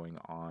things going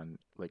on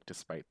like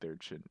despite their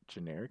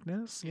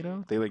genericness, you Mm.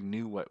 know? They like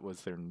knew what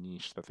was their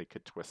niche that they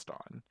could twist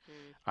on.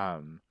 Mm.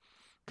 Um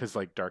because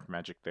like dark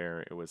magic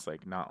there, it was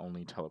like not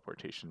only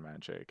teleportation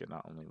magic and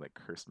not only like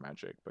cursed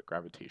magic, but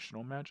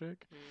gravitational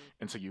magic. Mm.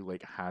 And so you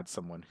like had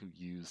someone who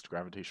used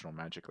gravitational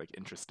magic like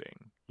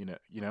interesting, you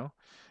know?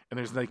 And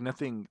there's like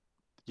nothing,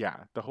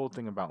 yeah, the whole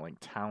thing about like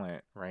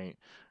talent, right?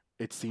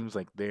 It seems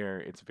like there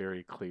it's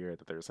very clear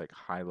that there's like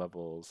high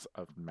levels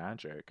of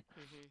magic,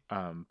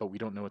 Mhm. but we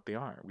don't know what they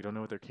are. We don't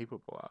know what they're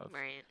capable of.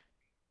 Right.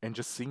 And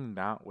just seeing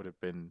that would have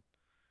been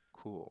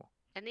cool.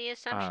 And the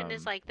assumption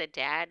is Um, like the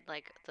dad,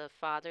 like the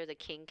father, the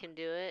king can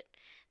do it.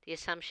 The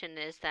assumption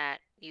is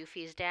that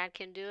Yuffie's dad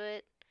can do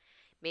it.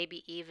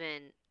 Maybe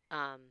even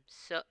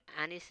so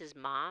Anis's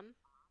mom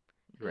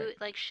who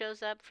right. like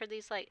shows up for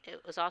these like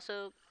it was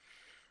also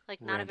like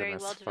not a Random very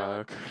as well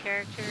developed fuck.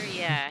 character.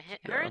 Yeah, her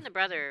Yeah. and the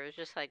brother was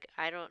just like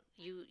I don't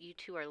you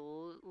two are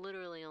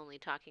literally only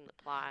talking the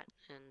plot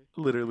and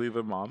Literally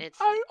the mom. it's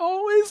I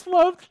always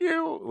loved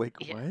you. Like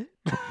yeah. what?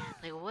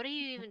 Like what are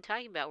you even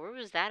talking about? Where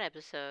was that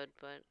episode?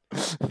 But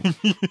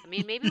I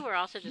mean, maybe we're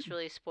also just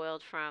really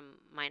spoiled from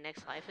My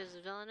Next Life is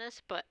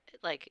Villainous, but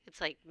like it's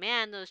like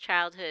man, those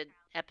childhood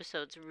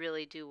episodes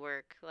really do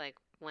work like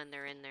when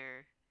they're in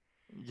there.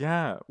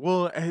 Yeah.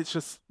 Well, it's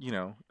just,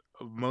 sure.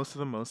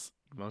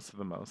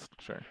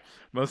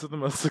 Most of the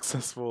most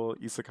successful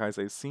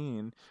isekais I've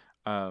seen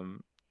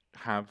um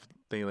have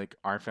they like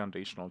are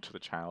foundational to the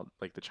child,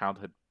 like the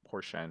childhood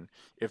portion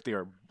if they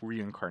are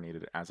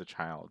reincarnated as a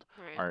child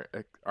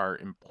Right. are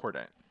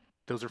important.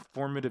 Those are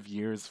formative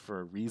years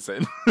for a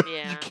reason. You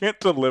Yeah. can't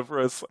deliver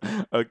us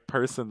a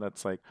person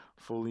that's like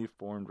fully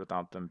formed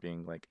without them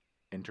being like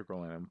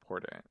integral and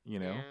important, you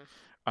know?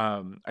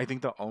 Yeah. I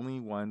think the only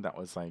one that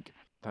was like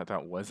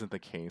that wasn't the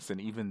case, and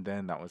even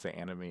then that was an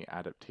anime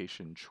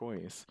adaptation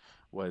choice,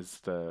 was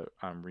the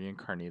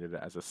reincarnated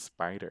as a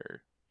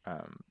spider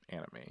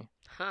anime.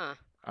 Huh.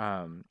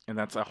 And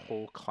that's a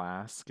whole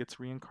class gets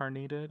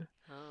reincarnated,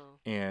 Oh.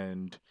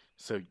 and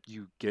so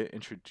you get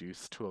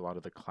introduced to a lot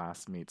of the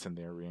classmates and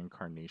their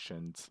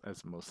reincarnations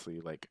as mostly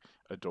like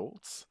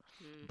adults.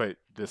 Mm. But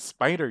the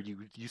spider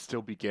you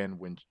still begin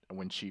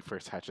when she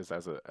first hatches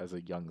as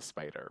a young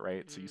spider,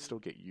 right? So you Mm. still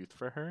get youth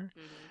for her.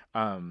 Mhm.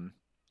 Um,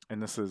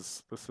 and this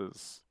is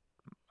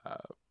uh,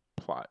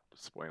 plot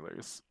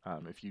spoilers.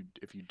 If you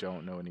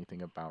don't know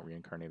anything about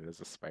reincarnated as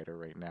a spider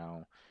right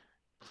now,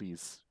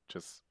 please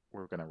just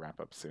we're gonna wrap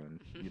up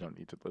soon. You don't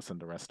need to listen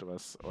to the rest of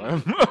us.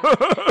 Ta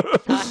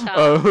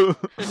ta.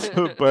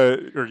 But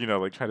or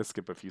like try to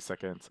skip a few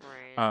seconds.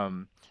 Right.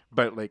 Um,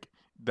 but like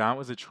that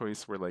was a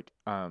choice where like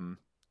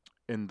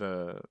in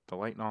the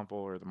light novel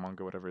or the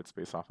manga, whatever it's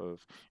based off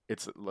of,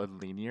 it's a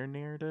linear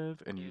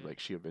narrative, and you Mm. like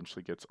she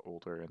eventually gets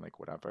older and like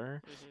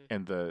whatever. Mhm.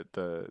 And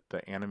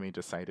the anime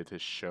decided to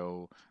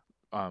show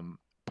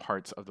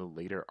parts of the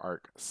later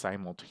arc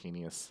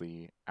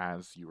simultaneously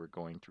as you were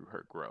going through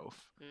her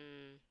growth.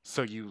 Mm.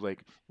 So you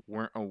like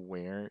weren't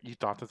aware. You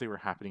thought that they were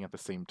happening at the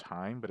same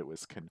time, but it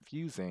was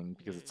confusing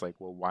because Mm. it's like,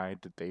 well, why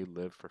did they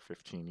live for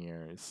 15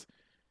 years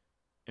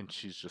and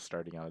she's just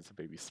starting out as a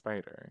baby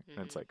spider? And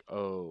it's Mhm. like,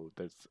 oh,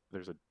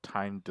 there's a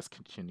time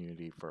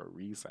discontinuity for a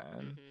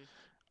reason. Mhm.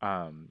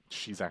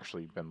 She's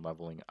actually been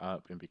leveling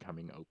up and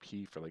becoming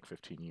OP for like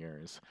 15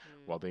 years,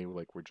 Mm. while they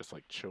like were just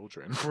like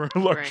children for a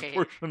large Right.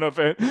 portion of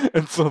it,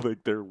 and so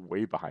like they're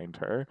way behind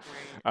her.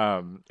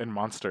 Right. And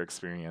monster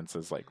experience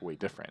is like way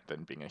different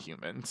than being a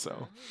human,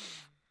 so Ah.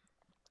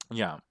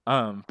 yeah.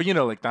 But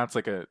like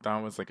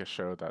that was like a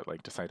show that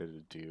like decided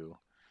to do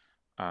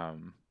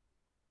um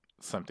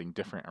something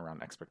different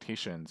around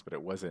expectations, but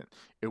it wasn't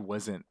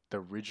the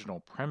original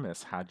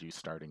premise had you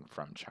starting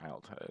from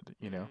childhood,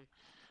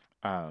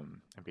 Mm.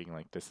 and being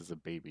like, this is a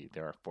baby,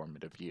 there are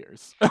formative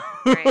years.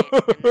 Right.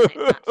 And then it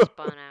got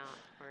spun out,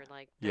 or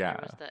like then there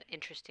Yeah, was the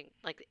interesting,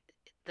 like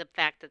the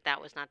fact that that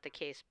was not the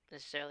case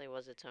necessarily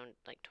was its own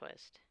like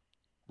twist.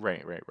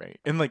 right.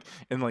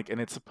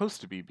 And it's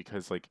supposed to be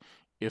because like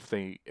if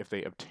they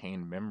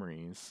obtain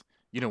memories,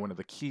 one of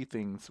the key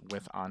things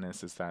with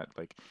Honest is that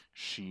like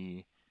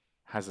she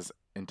has this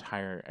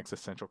entire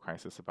existential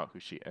crisis about who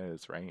she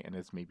is, right? And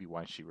is maybe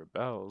why she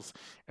rebels.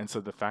 And so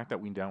the fact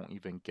that we don't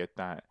even get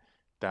that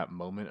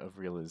moment of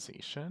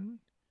realization,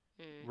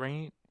 Mm.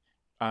 right?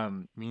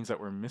 Means that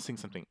we're missing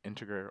something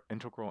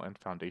integral and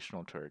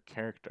foundational to her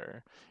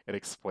character. It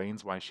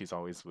explains why she's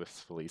always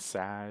wistfully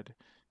sad.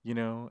 You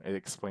know, it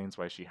explains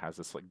why she has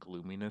this like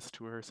gloominess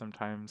to her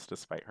sometimes,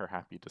 despite her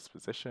happy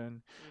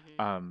disposition.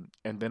 Mhm.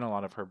 And then a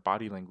lot of her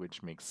body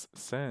language makes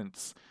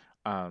sense.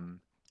 Um,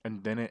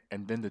 and then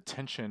the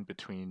tension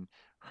between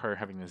her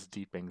having this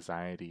deep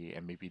anxiety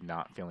and maybe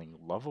not feeling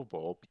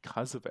lovable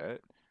because of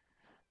it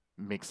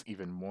makes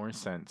even more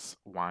sense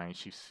why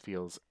she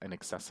feels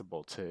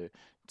inaccessible to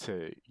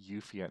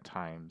Yuffie at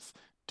times,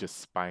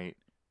 despite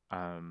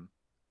um,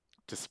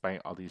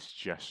 despite all these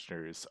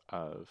gestures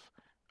of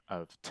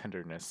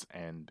tenderness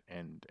and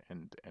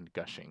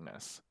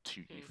gushingness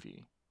to Mhm.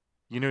 Yuffie.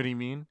 You know what I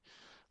mean?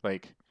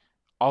 Like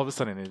all of a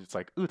sudden it's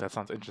like, ooh, that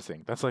sounds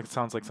interesting. That's like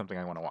sounds like something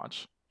I want to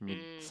watch. Me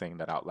Mm. saying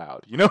that out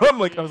loud. You know, I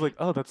was Mm. like,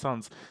 oh, that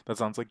sounds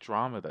like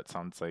drama. That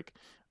sounds like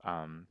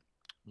um,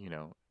 you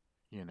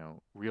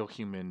know, real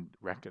human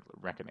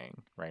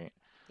reckoning, right?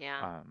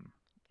 Yeah. Um,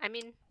 I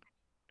mean,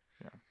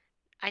 yeah.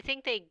 I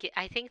think they get.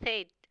 I think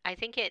they. I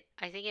think it.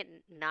 I think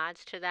it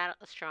nods to that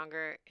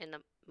stronger in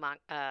the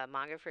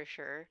manga for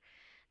sure.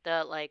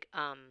 The like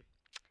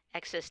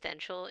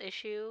existential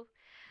issue,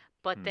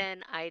 but Mm,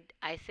 then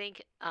I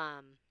think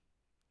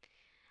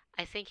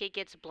I think it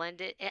gets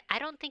blended. I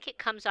don't think it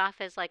comes off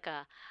as like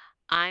a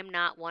I'm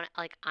not one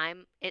like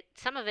I'm it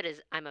some of it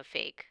is I'm a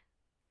fake.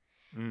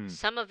 mm,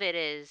 Some of it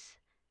is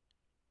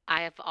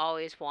I have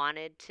always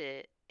wanted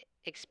to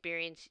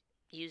experience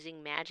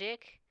using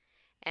magic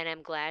and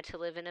I'm glad to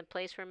live in a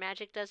place where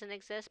magic doesn't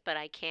exist, but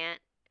I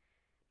can't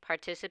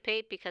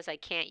participate because I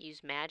can't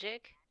use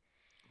magic.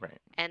 right.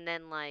 And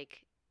then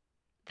like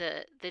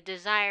the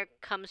desire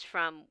comes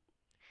from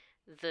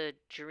the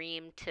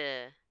dream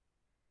to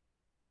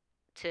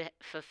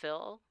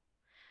fulfill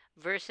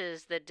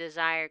versus the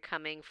desire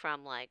coming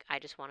from like I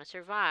just want to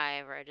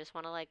survive or I just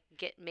want to like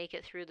get make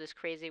it through this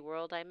crazy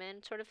world I'm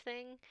in sort of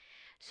thing.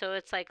 So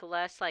it's like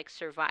less like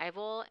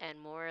survival and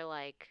more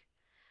like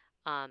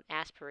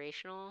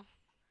aspirational,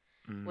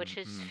 Mm, which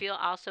is mm, feel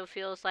also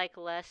feels like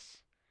less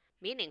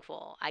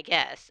meaningful, I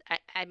guess.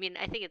 I mean,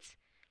 I think it's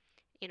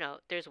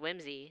there's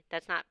whimsy.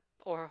 That's not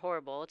or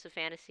horrible. It's a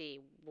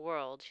fantasy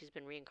world she's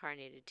been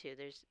reincarnated to.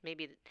 There's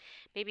maybe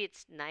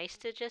it's nice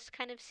to just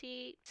kind of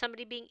see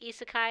somebody being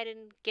isekai'd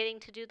and getting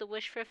to do the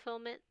wish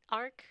fulfillment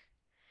arc.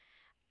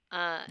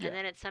 And yeah.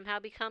 then it somehow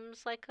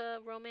becomes like a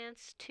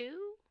romance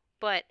too.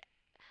 But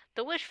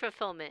the wish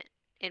fulfillment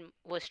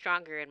was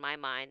stronger in my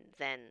mind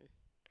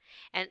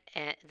and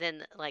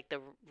then like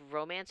the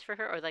romance for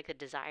her or like the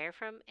desire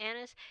from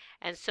Anna's.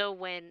 And so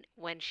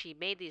when she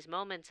made these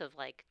moments of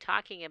like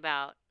talking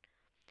about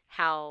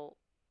how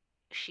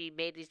she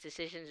made these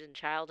decisions in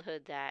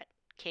childhood that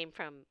came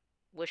from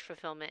wish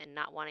fulfillment and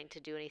not wanting to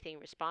do anything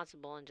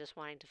responsible and just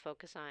wanting to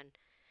focus on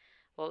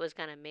what was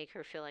going to make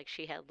her feel like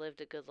she had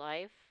lived a good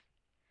life.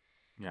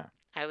 Yeah.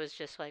 I was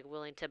just like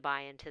willing to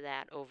buy into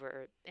that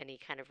over any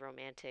kind of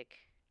romantic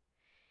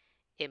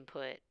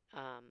input.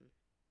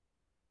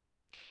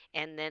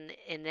 And then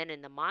in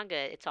the manga,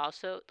 it's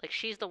also like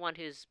she's the one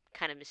who's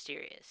kind of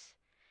mysterious.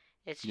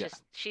 It's Yeah.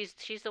 just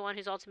she's the one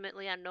who's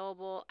ultimately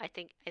unknowable. I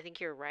think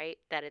you're right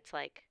that it's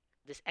like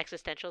this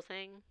existential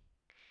thing.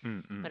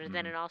 Mm, mm, But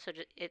then mm. it also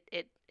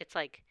it's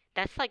like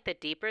that's like the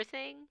deeper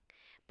thing,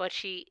 but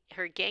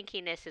her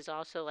gankiness is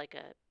also like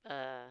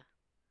a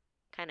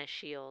kind of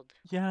shield.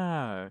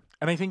 Yeah.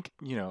 And I think,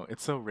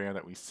 it's so rare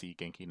that we see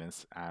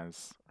gankiness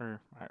as,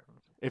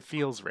 it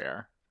feels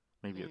rare.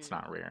 Maybe it's Mhm.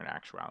 not rare in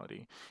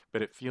actuality,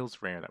 but it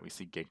feels rare that we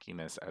see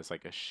gankiness as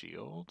like a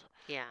shield.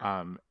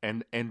 Yeah.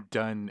 And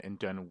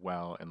done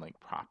well and like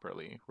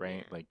properly,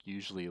 right? Yeah. Like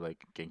usually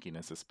like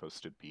gankiness is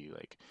supposed to be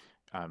like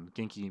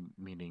genki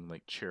meaning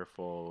like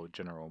cheerful,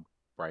 general,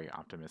 bright,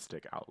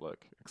 optimistic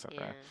outlook,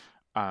 etc.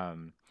 Yeah.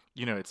 Um,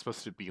 it's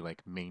supposed to be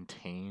like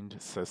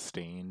maintained,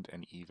 sustained,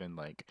 and even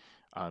like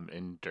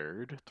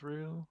endured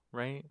through,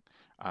 right?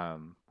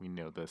 We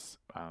know this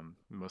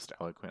most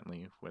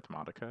eloquently with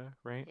Madoka,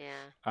 right?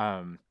 Yeah.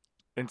 Um,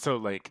 and so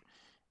like,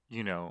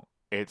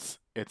 it's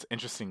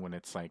interesting when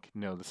it's like,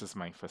 no, this is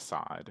my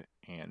facade,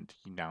 and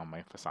now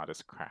my facade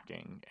is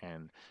cracking,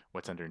 and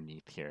what's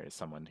underneath here is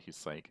someone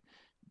who's like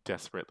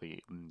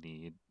desperately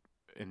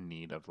in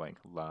need of like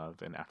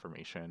love and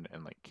affirmation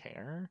and like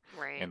care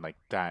Right. and like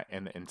that,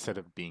 and instead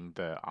of being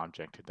the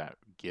object that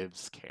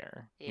gives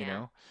care,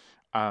 Yeah.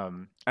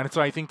 and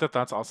so I think that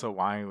that's also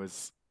why I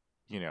was,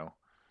 you know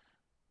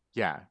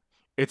yeah,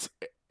 it's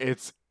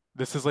it's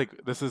this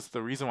is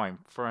the reason why I'm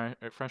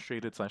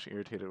frustrated slash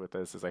irritated with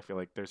this is I feel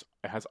like it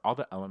has all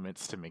the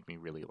elements to make me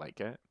really like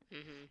it,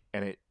 Mhm.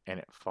 and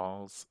it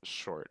falls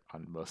short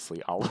on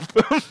mostly all of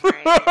them.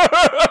 Right.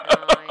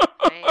 No,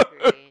 I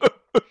agree.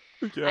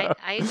 Yeah.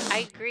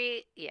 I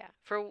agree. Yeah.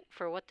 For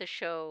what the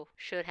show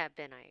should have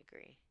been, I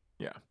agree.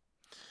 Yeah.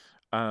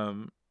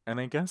 And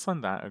I guess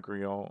on that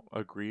sure,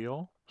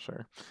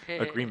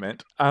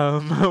 agreement,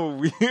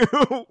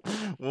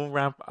 we'll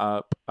wrap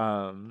up.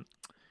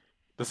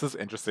 This is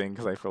interesting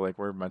because I feel like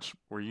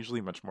we're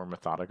usually much more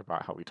methodic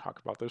about how we talk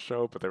about this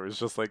show, but there was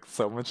just like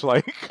so much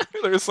like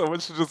there was so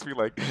much to just be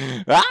like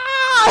Yeah.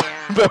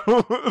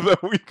 that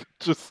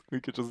we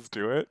could just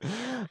do it.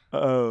 Yeah.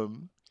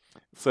 Um,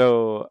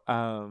 so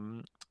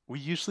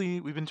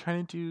we've been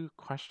trying to do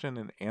question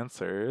and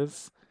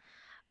answers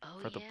Oh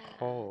for the yeah.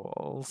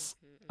 polls.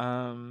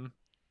 Mhm.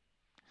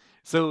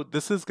 So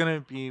this is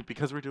gonna be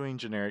because we're doing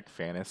generic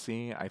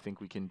fantasy. I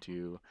think we can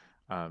do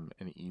an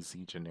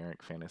easy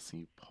generic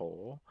fantasy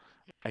poll.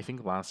 I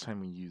think last time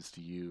we used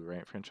you,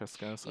 right,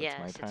 Francesca? So it's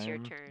my Yes, it's your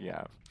time. turn.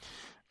 Yeah.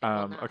 It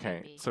will not be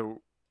Okay. me.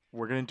 So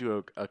we're gonna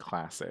do a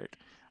classic.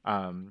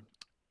 Um,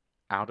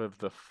 Out of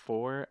the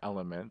four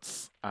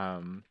elements,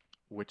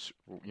 which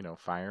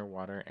fire,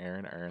 water, air,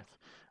 and earth,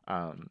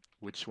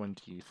 which one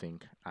do you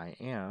think I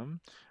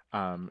am?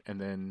 And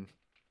then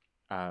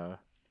uh,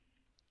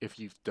 if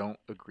you don't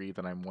agree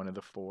that I'm one of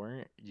the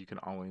four, you can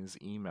always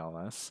email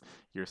us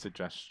your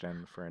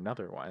suggestion for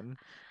another one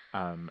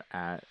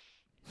at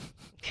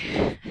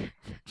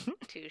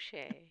Touche.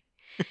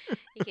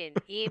 You can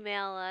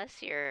email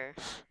us your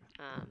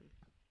um,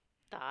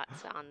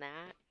 thoughts on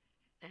that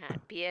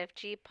at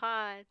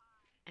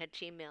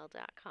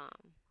bfgpod@gmail.com.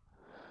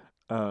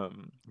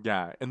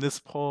 yeah, and this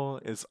poll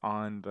is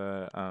on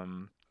the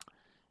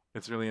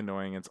it's really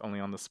annoying. It's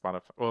only on the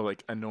Spotify. Well,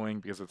 like annoying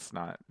because it's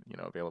not,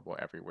 available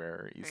everywhere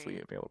or easily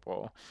Right.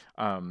 available.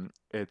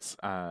 It's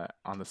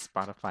on the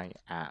Spotify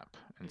app,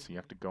 and so you Mhm.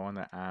 have to go on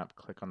the app,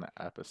 click on the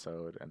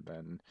episode, and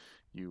then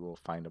you will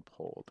find a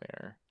poll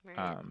there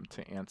Right.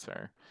 to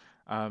answer.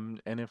 And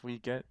if we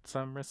get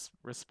some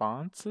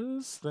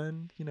responses,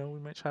 then we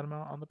might chat them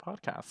out on the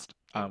podcast.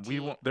 We Indeed.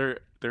 won't. They're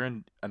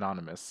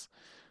anonymous,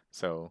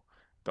 so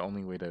the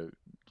only way to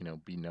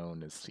be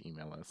known is to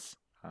email us,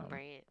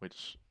 Right.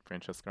 which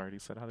Francesca already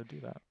said how to do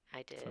that.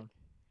 I did.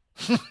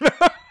 So,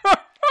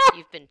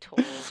 You've been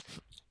told.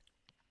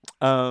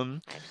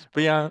 um, I've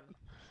but yeah, spoken.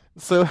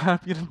 so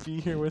happy to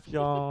be here with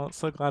y'all.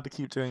 So glad to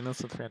keep doing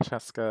this with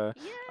Francesca.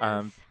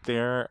 Yes.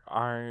 There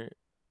are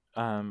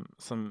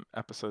some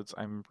episodes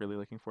I'm really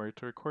looking forward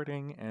to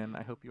recording, and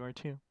I Mhm. hope you are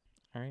too.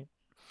 All right,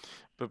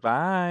 bye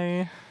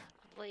bye.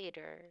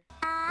 Later.